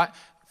 right?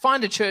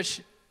 Find a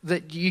church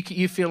that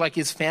you feel like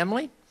is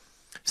family,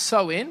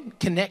 sow in,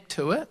 connect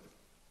to it,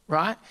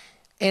 right?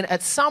 And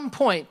at some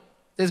point,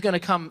 there's going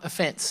to come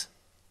offense,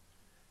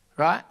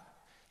 right?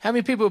 How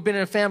many people have been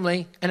in a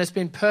family and it's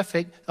been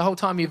perfect the whole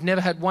time, you've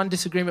never had one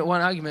disagreement, one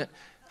argument?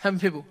 How many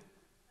people?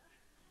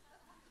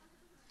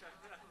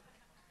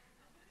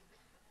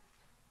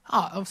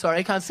 Oh, I'm sorry,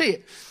 I can't see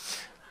it.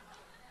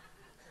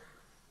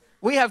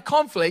 We have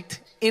conflict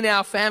in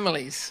our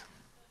families.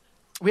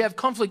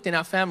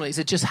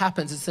 It just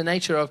happens. It's the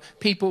nature of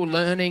people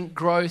learning,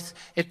 growth.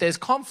 If there's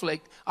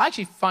conflict, I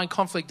actually find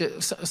conflict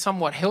a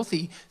somewhat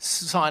healthy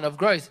sign of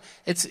growth.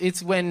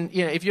 It's when,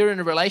 if you're in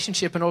a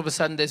relationship and all of a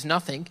sudden there's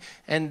nothing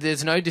and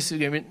there's no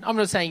disagreement. I'm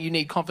not saying you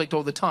need conflict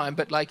all the time,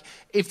 but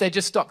if they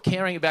just stop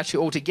caring about you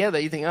altogether,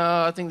 you think,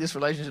 oh, I think this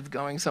relationship's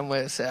going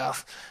somewhere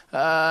south.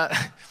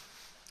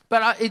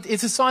 But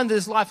it's a sign that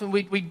there's life, and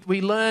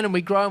we learn and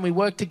we grow and we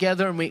work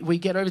together and we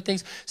get over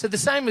things. So the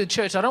same with the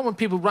church. I don't want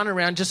people running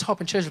around just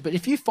hopping churches, but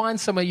if you find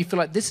somewhere you feel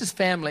like this is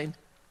family,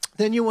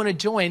 then you want to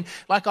join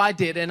like I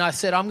did. And I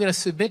said, I'm going to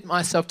submit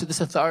myself to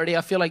this authority.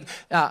 I feel like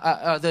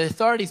the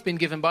authority's been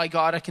given by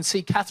God. I can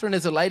see Catherine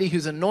as a lady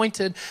who's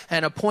anointed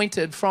and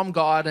appointed from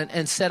God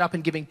and set up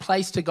and giving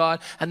place to God.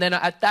 And then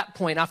at that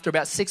point, after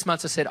about 6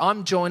 months, I said,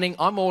 I'm joining.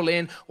 I'm all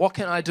in. What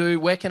can I do?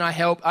 Where can I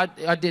help?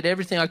 I did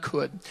everything I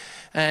could.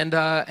 And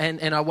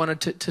I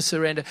wanted to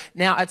surrender.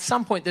 Now, at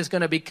some point, there's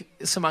going to be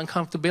some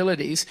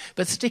uncomfortabilities,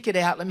 but stick it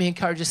out. Let me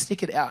encourage you,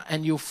 stick it out,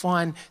 and you'll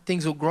find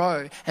things will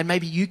grow. And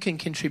maybe you can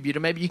contribute, or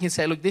maybe you can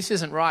say, look, this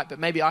isn't right, but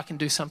maybe I can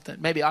do something.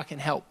 Maybe I can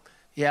help.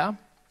 Yeah?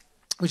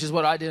 Which is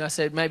what I did. I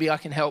said, maybe I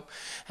can help.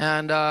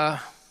 And,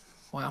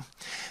 wow.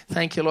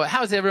 Thank you, Lord.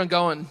 How's everyone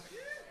going?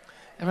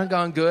 Everyone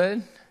going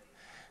good?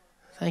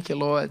 Thank you,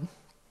 Lord.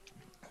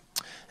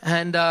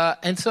 And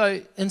so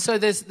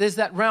there's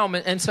that realm,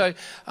 and so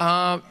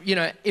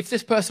if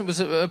this person was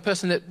a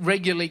person that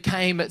regularly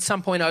came, at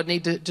some point I'd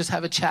need to just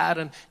have a chat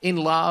and in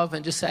love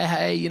and just say,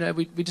 hey,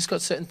 we just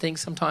got certain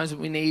things sometimes that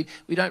we need.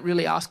 We don't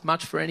really ask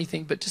much for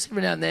anything, but just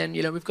every now and then,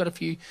 we've got a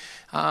few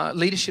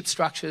leadership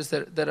structures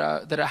that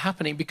are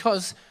happening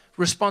because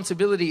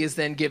responsibility is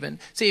then given.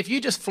 See, if you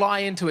just fly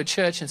into a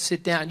church and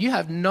sit down, you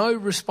have no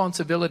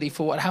responsibility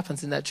for what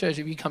happens in that church.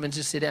 If you come and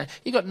just sit down,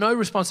 you've got no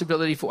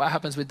responsibility for what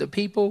happens with the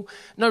people,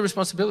 no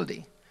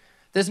responsibility.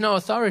 There's no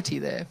authority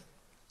there,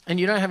 and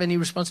you don't have any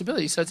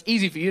responsibility. So it's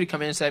easy for you to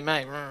come in and say,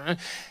 mate,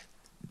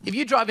 if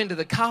you drive into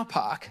the car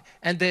park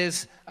and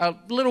there's a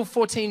little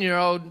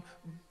 14-year-old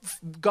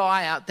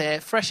guy out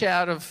there, fresh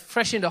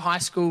into high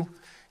school,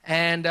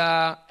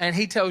 and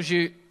he tells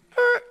you,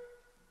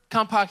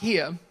 can't park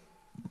here.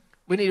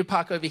 We need to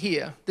park over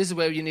here. This is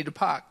where you need to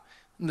park.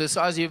 The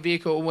size of your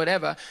vehicle or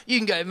whatever. You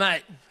can go,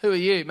 mate, who are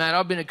you? Mate,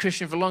 I've been a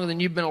Christian for longer than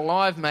you've been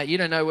alive, mate. You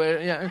don't know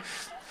where,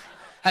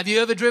 Have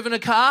you ever driven a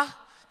car?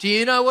 Do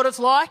you know what it's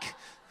like?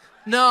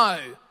 No.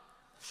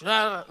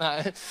 No.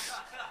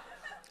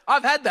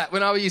 I've had that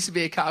when I used to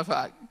be a car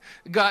park.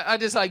 I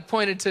just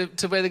pointed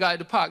to where the guy had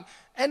to park.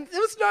 And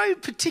there was no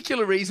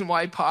particular reason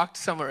why he parked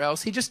somewhere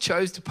else. He just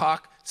chose to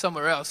park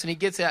somewhere else. And he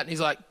gets out and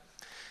he's like,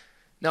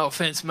 no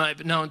offense, mate,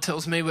 but no one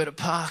tells me where to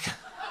park.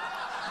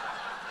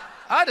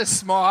 I just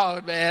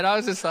smiled, man. I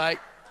was just like,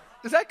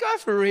 is that guy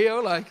for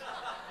real?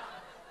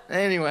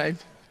 Anyway.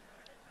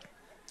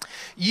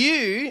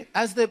 You,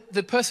 as the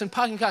person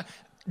parking the car,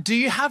 do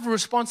you have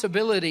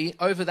responsibility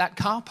over that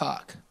car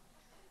park?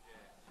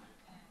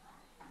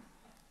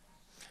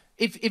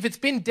 If it's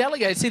been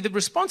delegated, see, the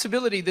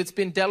responsibility that's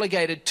been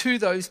delegated to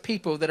those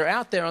people that are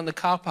out there on the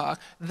car park,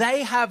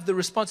 they have the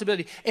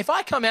responsibility. If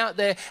I come out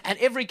there and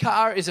every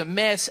car is a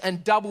mess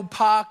and double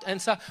parked and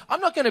so,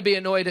 I'm not going to be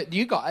annoyed at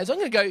you guys. I'm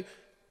going to go,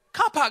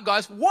 car park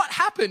guys, what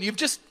happened? You've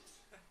just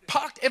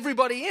parked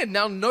everybody in.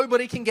 Now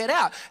nobody can get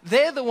out.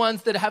 They're the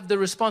ones that have the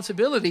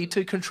responsibility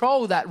to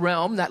control that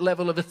realm, that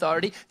level of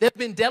authority. They've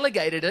been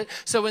delegated it.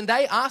 So when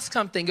they ask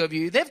something of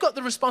you, they've got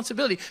the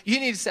responsibility. You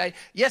need to say,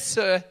 yes,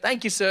 sir.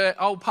 Thank you, sir.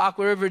 I'll park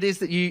wherever it is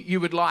that you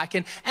would like.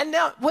 And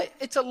now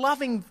it's a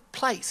loving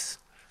place.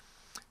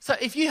 So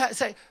if you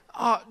say,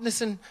 oh,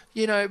 listen,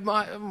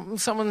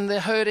 someone, they're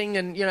hurting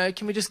and,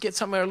 can we just get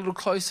somewhere a little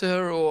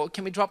closer or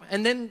can we drop?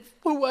 And then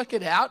we'll work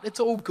it out. It's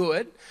all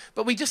good.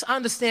 But we just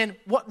understand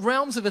what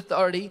realms of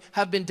authority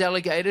have been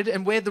delegated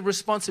and where the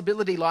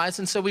responsibility lies.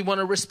 And so we want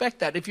to respect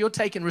that. If you're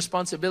taking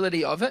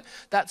responsibility of it,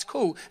 that's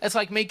cool. It's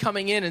like me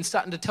coming in and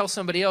starting to tell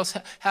somebody else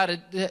how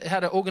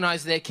to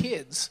organize their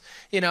kids.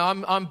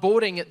 I'm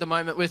boarding at the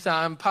moment with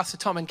Pastor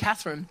Tom and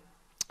Catherine.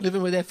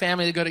 Living with their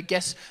family, they've got a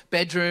guest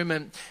bedroom,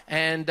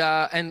 and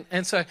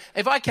so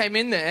if I came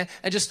in there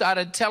and just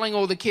started telling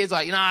all the kids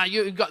nah,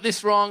 you got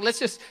this wrong, let's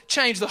just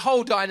change the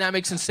whole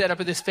dynamics and setup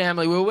of this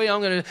family, will we?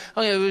 I'm going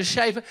to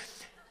shape it.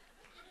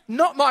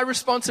 Not my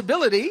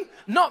responsibility,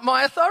 not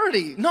my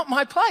authority, not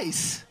my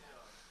place.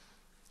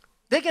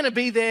 They're going to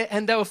be there,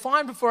 and they were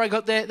fine before I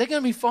got there. They're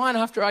going to be fine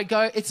after I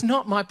go. It's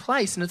not my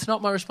place, and it's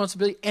not my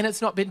responsibility, and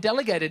it's not been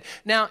delegated.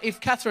 Now, if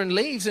Catherine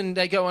leaves and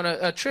they go on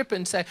a trip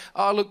and say,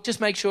 oh, look,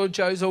 just make sure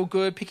Joe's all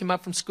good, pick him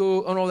up from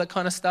school and all that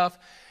kind of stuff,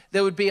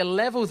 there would be a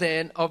level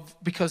then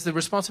because the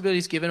responsibility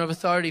is given of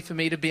authority for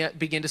me to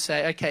begin to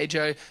say, okay,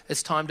 Joe,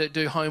 it's time to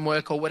do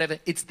homework or whatever.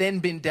 It's then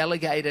been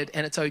delegated,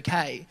 and it's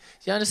okay.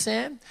 Do you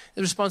understand?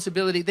 The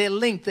responsibility, they're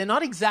linked. They're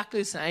not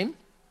exactly the same.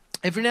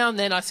 Every now and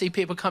then I see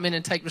people come in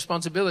and take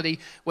responsibility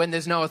when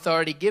there's no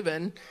authority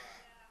given.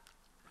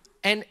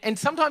 And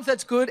sometimes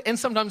that's good and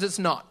sometimes it's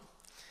not,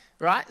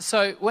 right?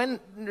 So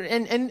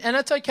and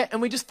that's okay.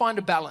 And we just find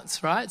a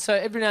balance, right? So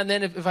every now and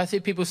then if I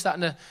see people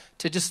starting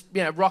to just,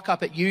 rock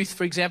up at youth,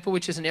 for example,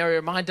 which is an area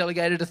of my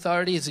delegated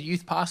authority as a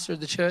youth pastor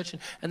of the church,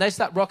 and they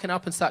start rocking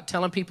up and start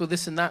telling people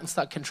this and that and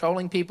start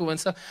controlling people and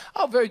stuff,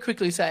 I'll very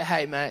quickly say,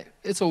 hey, mate,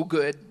 it's all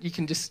good. You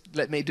can just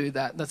let me do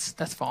that.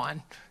 That's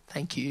fine.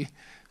 Thank you.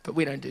 But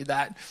we don't do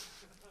that.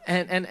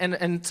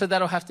 And so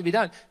that'll have to be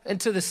done. And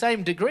to the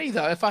same degree,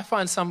 though, if I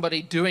find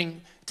somebody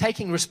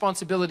taking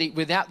responsibility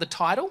without the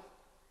title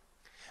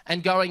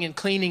and going and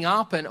cleaning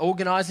up and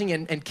organising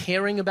and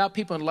caring about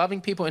people and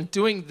loving people and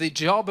doing the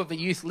job of a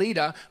youth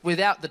leader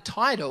without the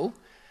title,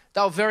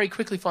 they'll very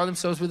quickly find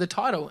themselves with a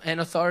title and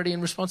authority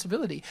and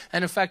responsibility.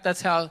 And in fact,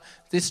 that's how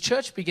this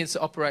church begins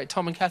to operate.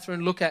 Tom and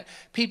Catherine look at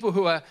people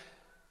who are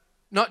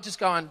not just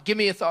going, give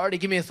me authority,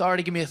 give me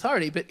authority, give me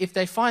authority, but if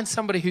they find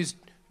somebody who's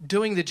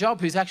doing the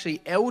job, who's actually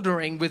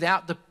eldering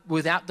without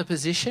the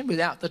position,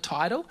 without the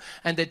title,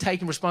 and they're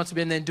taking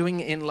responsibility and then doing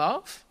it in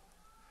love,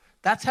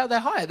 that's how they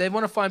hire. They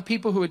want to find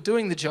people who are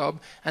doing the job,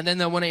 and then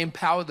they want to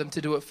empower them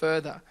to do it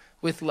further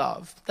with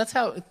love. That's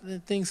how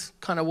things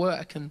kind of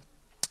work.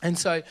 And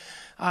so,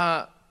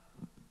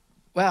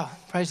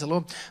 praise the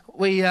Lord.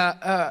 We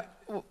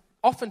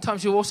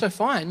oftentimes you'll also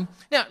find,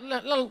 now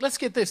let's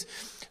get this,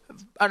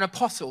 an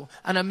apostle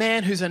and a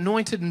man who's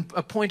anointed and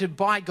appointed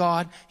by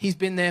God, he's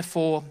been there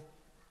for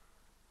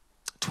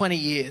 20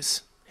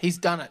 years. He's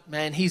done it,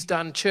 man. He's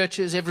done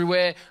churches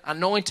everywhere.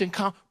 Anointing,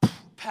 come,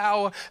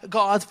 power,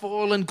 God's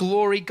fallen,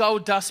 glory,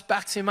 gold dust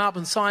backs him up,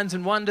 and signs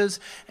and wonders.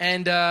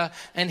 And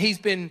he's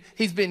been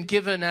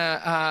given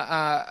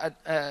an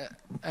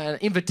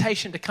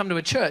invitation to come to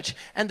a church.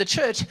 And the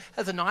church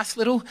has a nice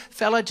little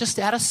fella just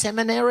out of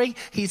seminary.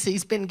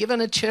 He's been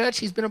given a church.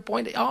 He's been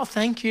appointed. Oh,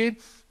 thank you.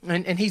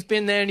 And he's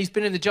been there, and he's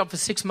been in the job for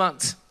 6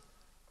 months.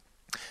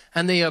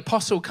 And the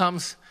apostle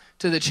comes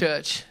to the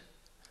church.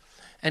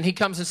 And he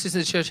comes and sits in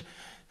the church.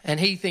 And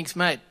he thinks,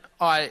 mate,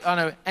 I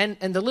know.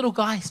 And the little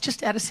guy is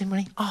just out of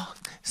seminary. Oh,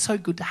 so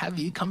good to have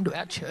you come to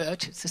our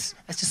church. It's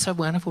just so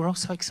wonderful. We're all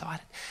so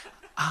excited.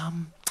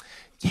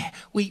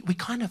 We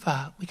kind of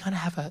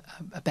have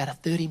about a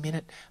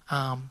 30-minute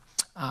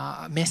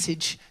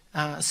message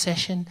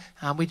session.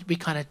 We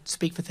kind of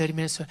speak for 30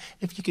 minutes. So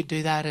if you could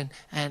do that,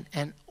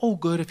 and all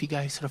good. If you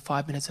go sort of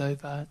 5 minutes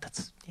over,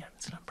 that's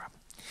no problem.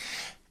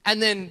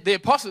 And then the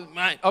apostle,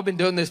 mate, I've been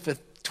doing this for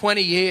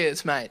 20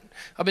 years, mate.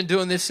 I've been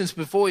doing this since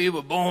before you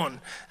were born.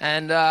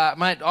 And,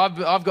 mate,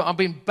 I've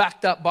been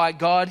backed up by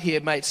God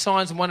here, mate.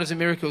 Signs and wonders and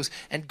miracles.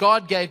 And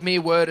God gave me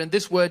a word, and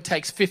this word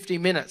takes 50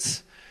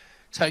 minutes.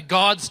 So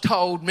God's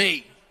told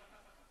me.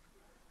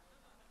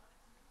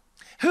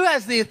 Who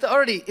has the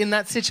authority in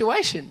that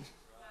situation?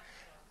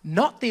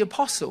 Not the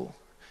apostle,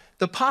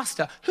 the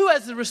pastor. Who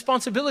has the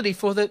responsibility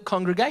for the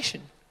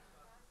congregation?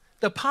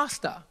 The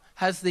pastor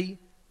has the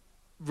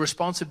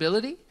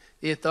responsibility,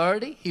 the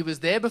authority. He was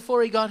there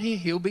before he got here.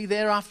 He'll be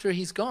there after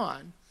he's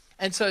gone.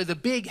 And so the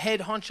big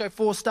head honcho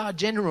 4-star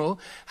general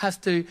has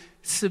to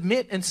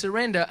submit and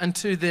surrender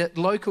unto the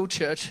local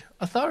church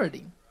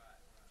authority.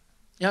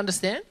 You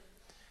understand?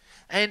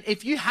 And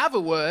if you have a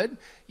word,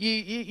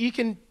 you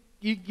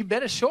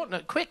better shorten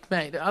it quick,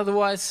 mate.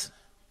 Otherwise,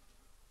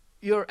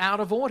 you're out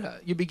of order.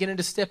 You're beginning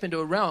to step into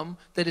a realm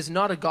that is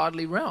not a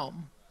godly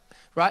realm,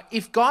 right?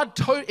 If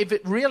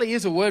it really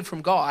is a word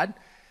from God,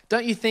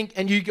 don't you think,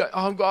 and you go,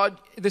 oh God,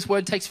 this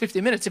word takes 50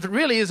 minutes. If it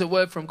really is a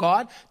word from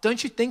God,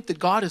 don't you think that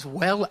God is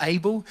well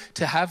able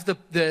to have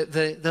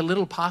the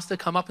little pastor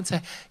come up and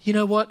say, you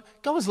know what,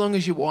 go as long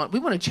as you want. We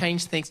want to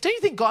change things. Don't you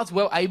think God's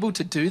well able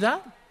to do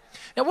that?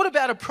 Now, what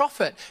about a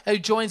prophet who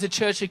joins a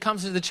church, who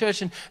comes to the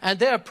church, and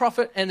they're a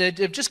prophet, and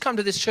they've just come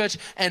to this church,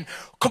 and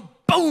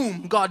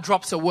kaboom, God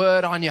drops a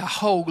word on you.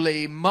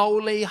 Holy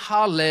moly,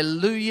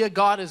 hallelujah.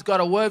 God has got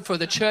a word for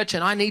the church,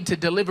 and I need to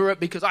deliver it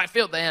because I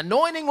felt the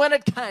anointing when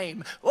it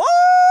came.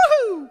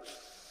 Woo!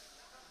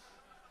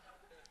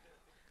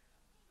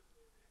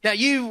 Now,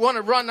 you want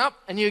to run up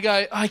and you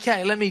go,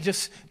 okay, let me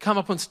just come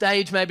up on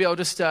stage. Maybe I'll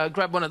just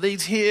grab one of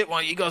these here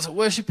while you guys are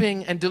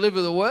worshiping and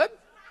deliver the word.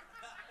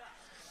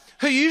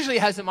 Who usually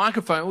has a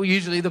microphone? Well,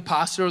 usually the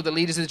pastor or the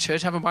leaders of the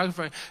church have a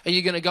microphone. Are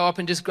you going to go up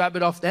and just grab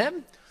it off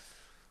them?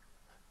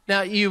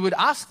 Now, you would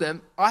ask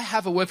them, I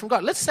have a word from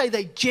God. Let's say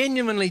they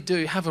genuinely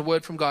do have a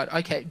word from God.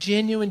 Okay,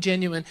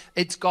 genuine.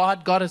 It's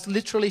God. God has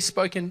literally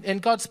spoken,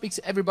 and God speaks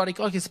to everybody.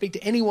 God can speak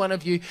to any one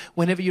of you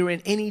whenever you're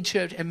in any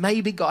church, and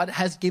maybe God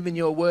has given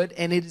you a word,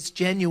 and it is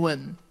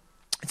genuine.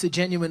 It's a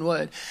genuine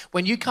word.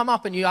 When you come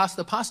up and you ask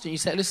the pastor and you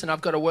say, listen, I've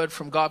got a word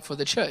from God for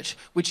the church,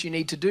 which you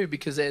need to do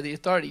because they're the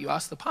authority. You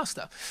ask the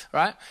pastor,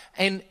 right?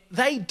 And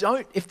they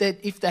don't, if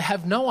they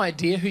have no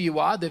idea who you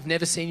are, they've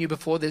never seen you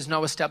before, there's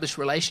no established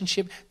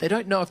relationship, they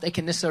don't know if they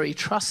can necessarily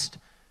trust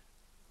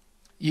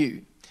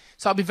you.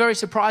 So I'll be very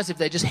surprised if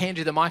they just hand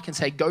you the mic and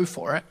say, go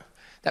for it.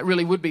 That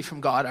really would be from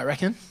God, I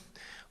reckon.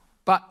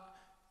 But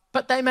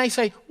they may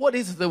say, what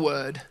is the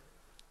word?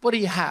 What do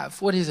you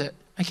have? What is it?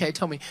 Okay,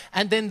 tell me.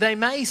 And then they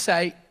may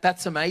say,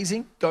 that's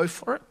amazing, go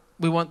for it.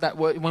 We want that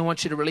word. We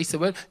want you to release the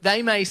word.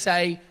 They may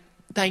say,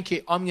 thank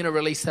you, I'm going to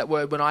release that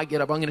word when I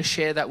get up. I'm going to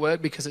share that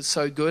word because it's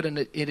so good and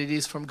it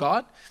is from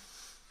God.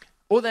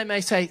 Or they may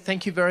say,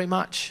 thank you very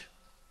much.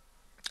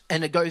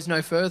 And it goes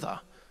no further,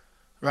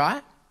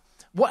 right?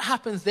 What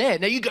happens there?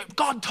 Now you go,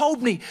 God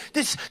told me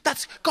this,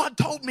 God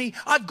told me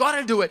I've got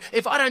to do it.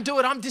 If I don't do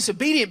it, I'm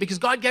disobedient because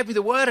God gave me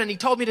the word and he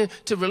told me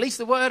to release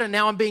the word and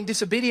now I'm being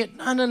disobedient.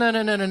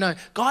 No.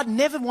 God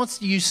never wants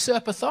to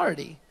usurp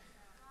authority.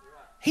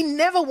 He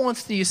never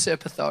wants to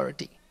usurp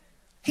authority.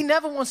 He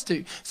never wants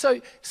to.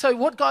 So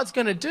what God's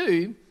going to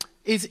do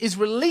is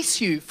release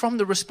you from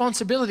the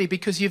responsibility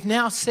because you've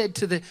now said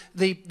to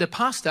the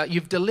pastor,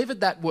 you've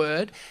delivered that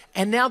word,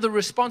 and now the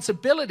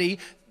responsibility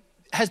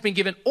has been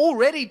given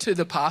already to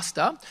the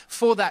pastor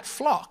for that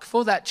flock,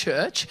 for that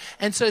church.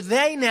 And so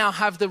they now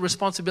have the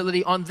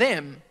responsibility on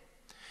them.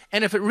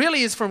 And if it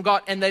really is from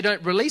God and they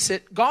don't release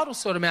it, God will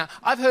sort them out.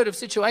 I've heard of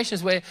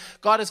situations where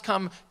God has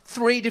come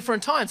 3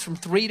 different times from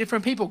 3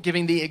 different people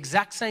giving the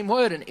exact same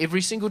word, and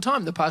every single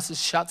time the pastor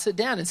shuts it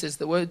down and says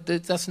the word,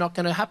 that's not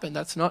going to happen,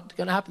 that's not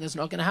going to happen, that's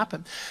not going to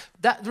happen.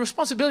 That the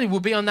responsibility will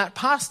be on that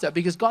pastor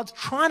because God's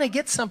trying to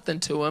get something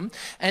to him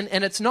and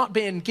it's not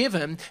being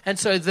given, and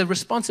so the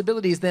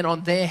responsibility is then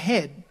on their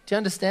head. Do you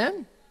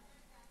understand?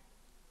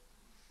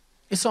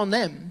 It's on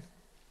them.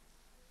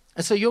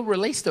 And so you're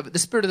released of it. The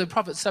spirit of the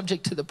prophet is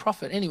subject to the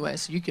prophet anyway,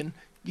 so you can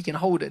You can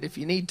hold it if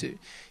you need to.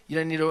 You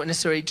don't need to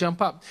necessarily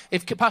jump up.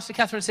 If Pastor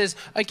Catherine says,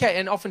 okay,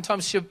 and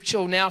oftentimes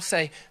she'll now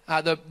say,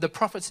 the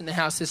prophets in the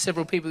house, there's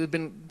several people who've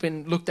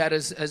been looked at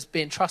as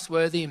being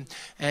trustworthy,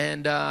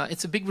 and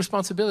it's a big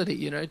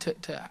responsibility,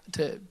 to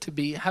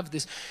have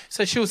this.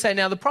 So she'll say,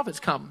 now the prophets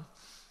come.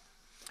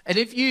 And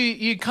if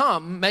you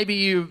come, maybe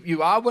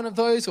you are one of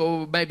those,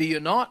 or maybe you're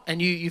not, and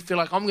you feel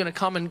like, I'm going to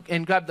come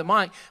and grab the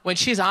mic. When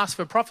she's asked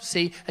for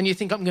prophecy, and you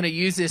think, I'm going to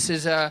use this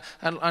as a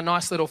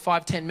nice little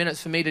 5-10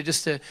 minutes for me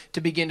to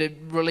begin to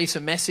release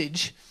a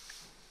message,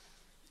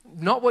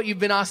 not what you've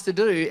been asked to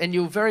do, and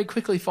you'll very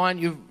quickly find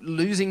you're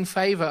losing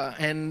favor,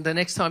 and the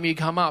next time you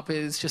come up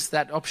is just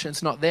that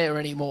option's not there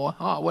anymore.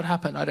 Oh, what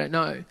happened? I don't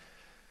know.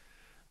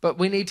 But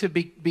we need to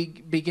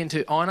begin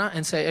to honor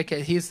and say,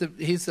 okay, here's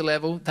the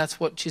level. That's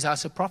what she's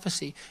asked of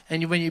prophecy.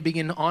 And when you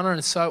begin to honor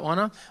and so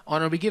honor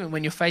will be given.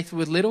 When you're faithful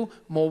with little,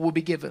 more will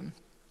be given.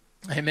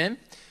 Amen.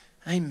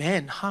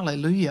 Amen.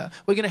 Hallelujah.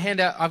 We're going to hand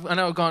out, I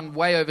know I've gone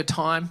way over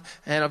time,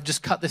 and I've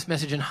just cut this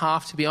message in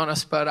half, to be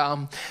honest, but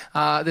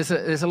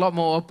there's a lot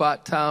more.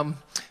 But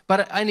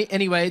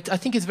anyway, I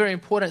think it's very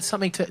important. It's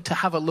something to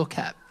have a look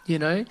at.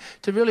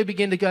 To really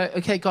begin to go,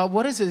 okay, God,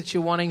 what is it that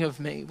you're wanting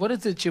of me? What is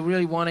it that you're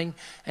really wanting?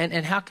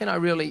 And how can I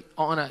really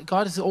honor?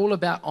 God is all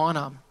about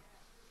honor.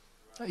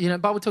 The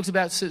Bible talks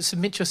about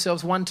submit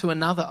yourselves one to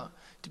another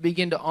to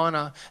begin to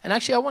honor. And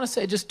actually, I want to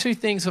say just two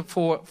things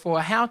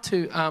for how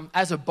to,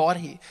 as a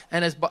body,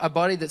 and as a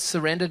body that's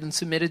surrendered and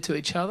submitted to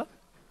each other.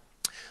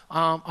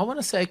 I want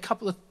to say a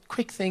couple of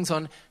quick things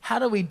on how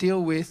do we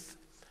deal with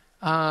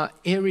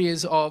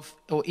areas or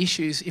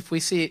issues, if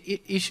we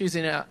see issues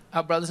in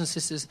our brothers and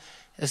sisters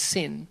as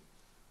sin,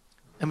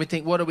 and we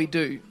think, what do we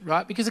do,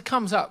 right? Because it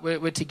comes up.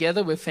 We're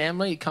together, we're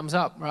family, it comes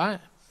up, right?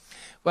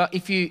 Well,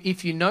 if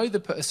you know the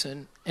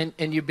person and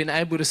you've been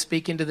able to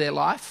speak into their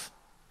life,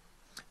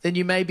 then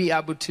you may be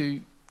able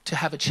to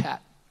have a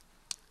chat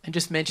and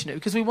just mention it,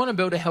 because we want to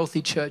build a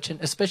healthy church,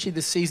 and especially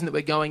this season that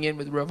we're going in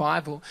with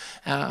revival.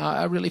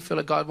 I really feel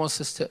like God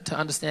wants us to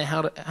understand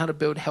how to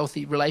build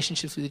healthy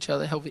relationships with each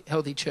other,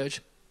 healthy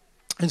church.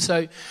 And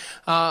so,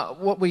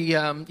 what we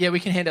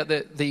can hand out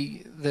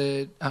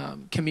the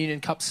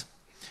communion cups.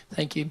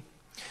 Thank you.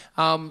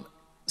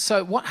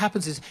 So what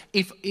happens is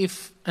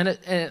if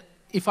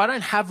I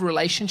don't have a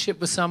relationship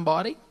with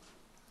somebody,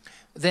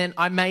 then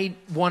I may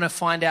want to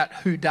find out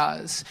who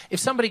does. If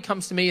somebody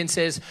comes to me and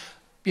says,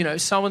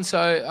 so and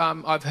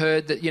so, I've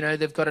heard that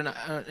they've got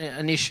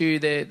an issue.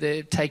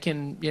 They're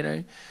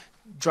taking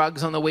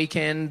drugs on the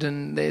weekend,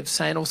 and they're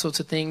saying all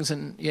sorts of things,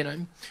 and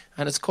and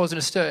it's causing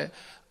a stir.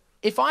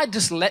 If I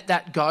just let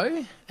that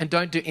go and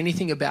don't do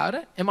anything about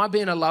it, am I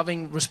being a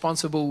loving,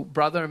 responsible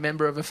brother and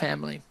member of a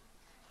family?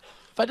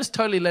 If I just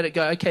totally let it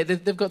go, okay,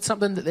 they've got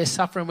something that they're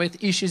suffering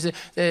with, issues,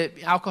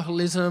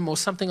 alcoholism or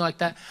something like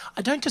that.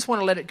 I don't just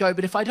want to let it go,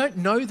 but if I don't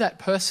know that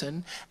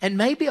person, and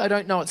maybe I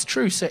don't know it's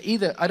true, so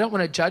either I don't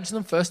want to judge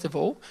them, first of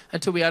all,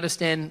 until we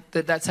understand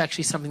that that's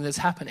actually something that's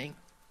happening,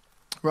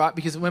 right?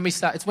 Because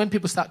it's when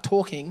people start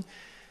talking,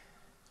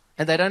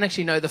 and they don't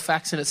actually know the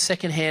facts, and it's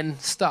secondhand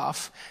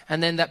stuff,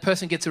 and then that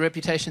person gets a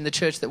reputation in the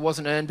church that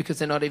wasn't earned because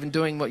they're not even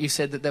doing what you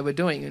said that they were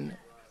doing.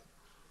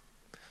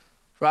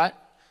 Right?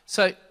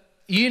 So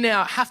you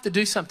now have to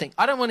do something.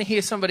 I don't want to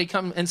hear somebody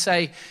come and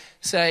say,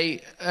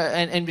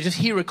 and just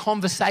hear a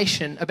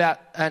conversation about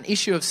an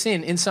issue of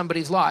sin in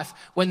somebody's life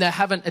when they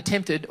haven't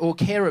attempted or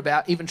care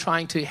about even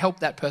trying to help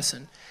that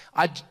person.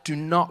 I do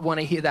not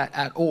want to hear that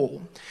at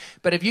all.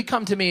 But if you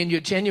come to me and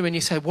you're genuine, you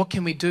say, what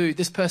can we do?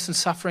 This person's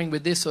suffering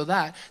with this or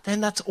that,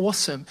 then that's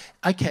awesome.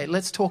 Okay,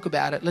 let's talk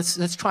about it.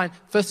 Let's try and,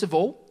 first of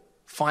all,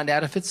 find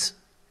out if it's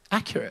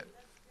accurate.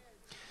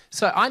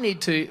 So I need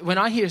to, when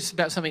I hear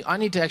about something, I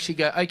need to actually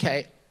go,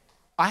 okay,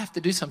 I have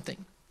to do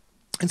something.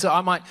 And so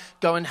I might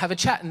go and have a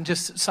chat and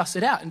just suss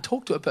it out and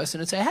talk to a person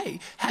and say, hey,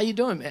 how you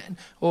doing, man?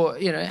 Or,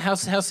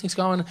 how's things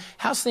going?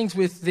 How's things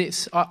with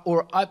this?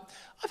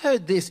 I've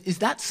heard this. Is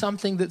that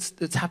something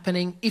that's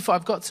happening? If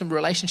I've got some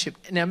relationship.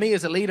 Now, me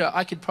as a leader,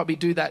 I could probably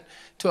do that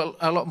to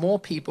a lot more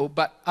people.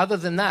 But other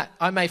than that,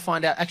 I may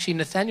find out, actually,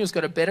 Nathaniel's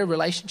got a better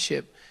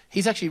relationship.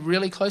 He's actually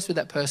really close with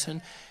that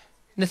person.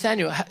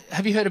 Nathaniel,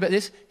 have you heard about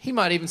this? He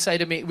might even say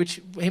to me,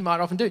 which he might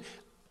often do,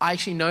 I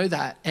actually know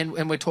that,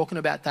 and we're talking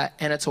about that,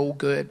 and it's all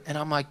good. And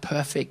I'm like,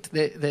 perfect.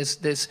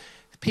 There's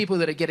people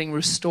that are getting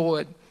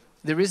restored.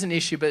 There is an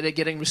issue, but they're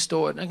getting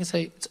restored. And I can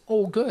say, it's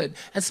all good.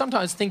 And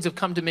sometimes things have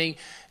come to me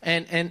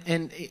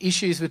and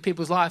issues with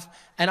people's life,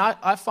 and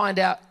I find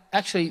out,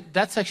 actually,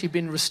 that's actually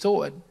been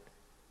restored.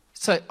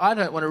 So I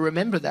don't want to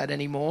remember that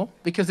anymore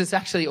because it's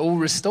actually all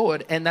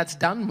restored and that's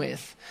done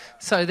with.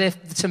 So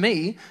to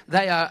me,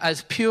 they are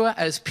as pure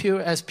as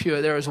pure as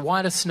pure. They're as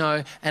white as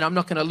snow, and I'm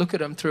not going to look at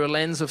them through a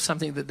lens of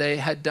something that they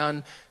had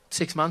done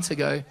 6 months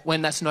ago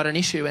when that's not an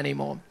issue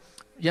anymore.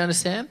 You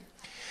understand?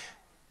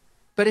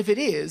 But if it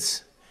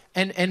is,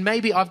 and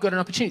maybe I've got an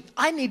opportunity,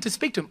 I need to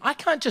speak to them. I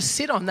can't just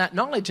sit on that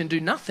knowledge and do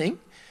nothing.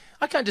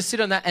 I can't just sit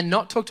on that and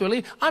not talk to a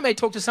leader. I may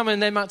talk to someone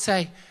and they might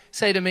say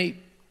to me,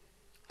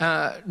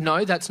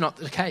 no, that's not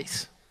the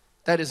case.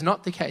 That is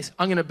not the case.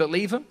 I'm going to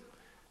believe them.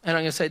 And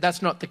I'm going to say,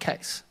 that's not the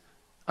case.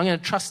 I'm going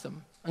to trust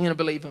them. I'm going to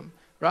believe them,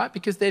 right?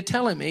 Because they're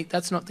telling me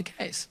that's not the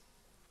case.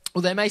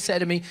 Or they may say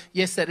to me,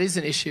 yes, that is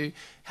an issue.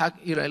 How,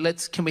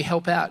 can we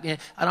help out? And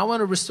I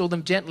want to restore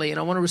them gently, and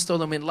I want to restore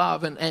them in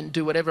love and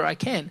do whatever I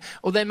can.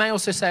 Or they may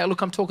also say, oh,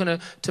 look, I'm talking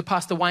to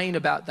Pastor Wayne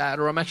about that,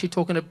 or I'm actually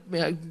talking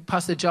to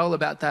Pastor Joel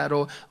about that,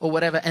 or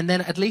whatever. And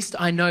then at least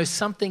I know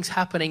something's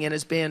happening and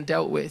is being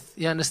dealt with.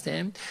 You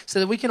understand? So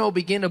that we can all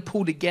begin to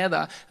pull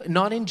together,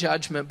 not in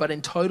judgment, but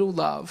in total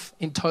love,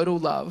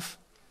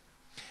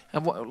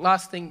 And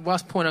last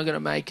point I'm going to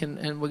make, and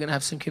we're going to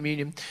have some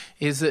communion,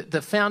 is that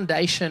the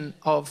foundation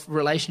of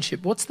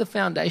relationship. What's the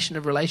foundation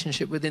of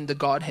relationship within the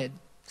Godhead,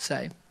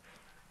 say?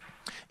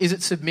 Is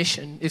it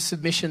submission? Is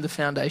submission the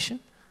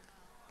foundation?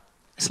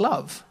 It's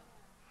love.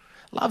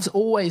 Love's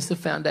always the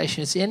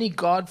foundation. It's any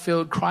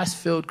God-filled,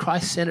 Christ-filled,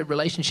 Christ-centered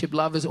relationship.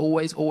 Love is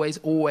always, always,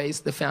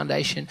 always the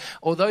foundation.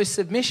 Although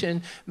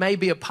submission may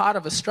be a part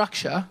of a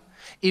structure,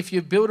 if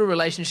you build a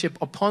relationship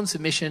upon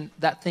submission,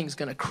 that thing's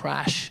going to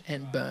crash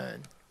and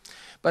burn.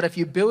 But if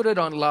you build it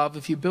on love,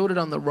 if you build it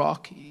on the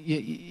rock,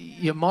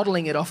 you're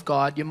modeling it off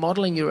God. You're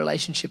modeling your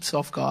relationships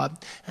off God,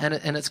 and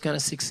it's going to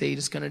succeed.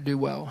 It's going to do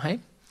well. Hey,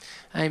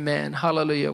 amen. Hallelujah.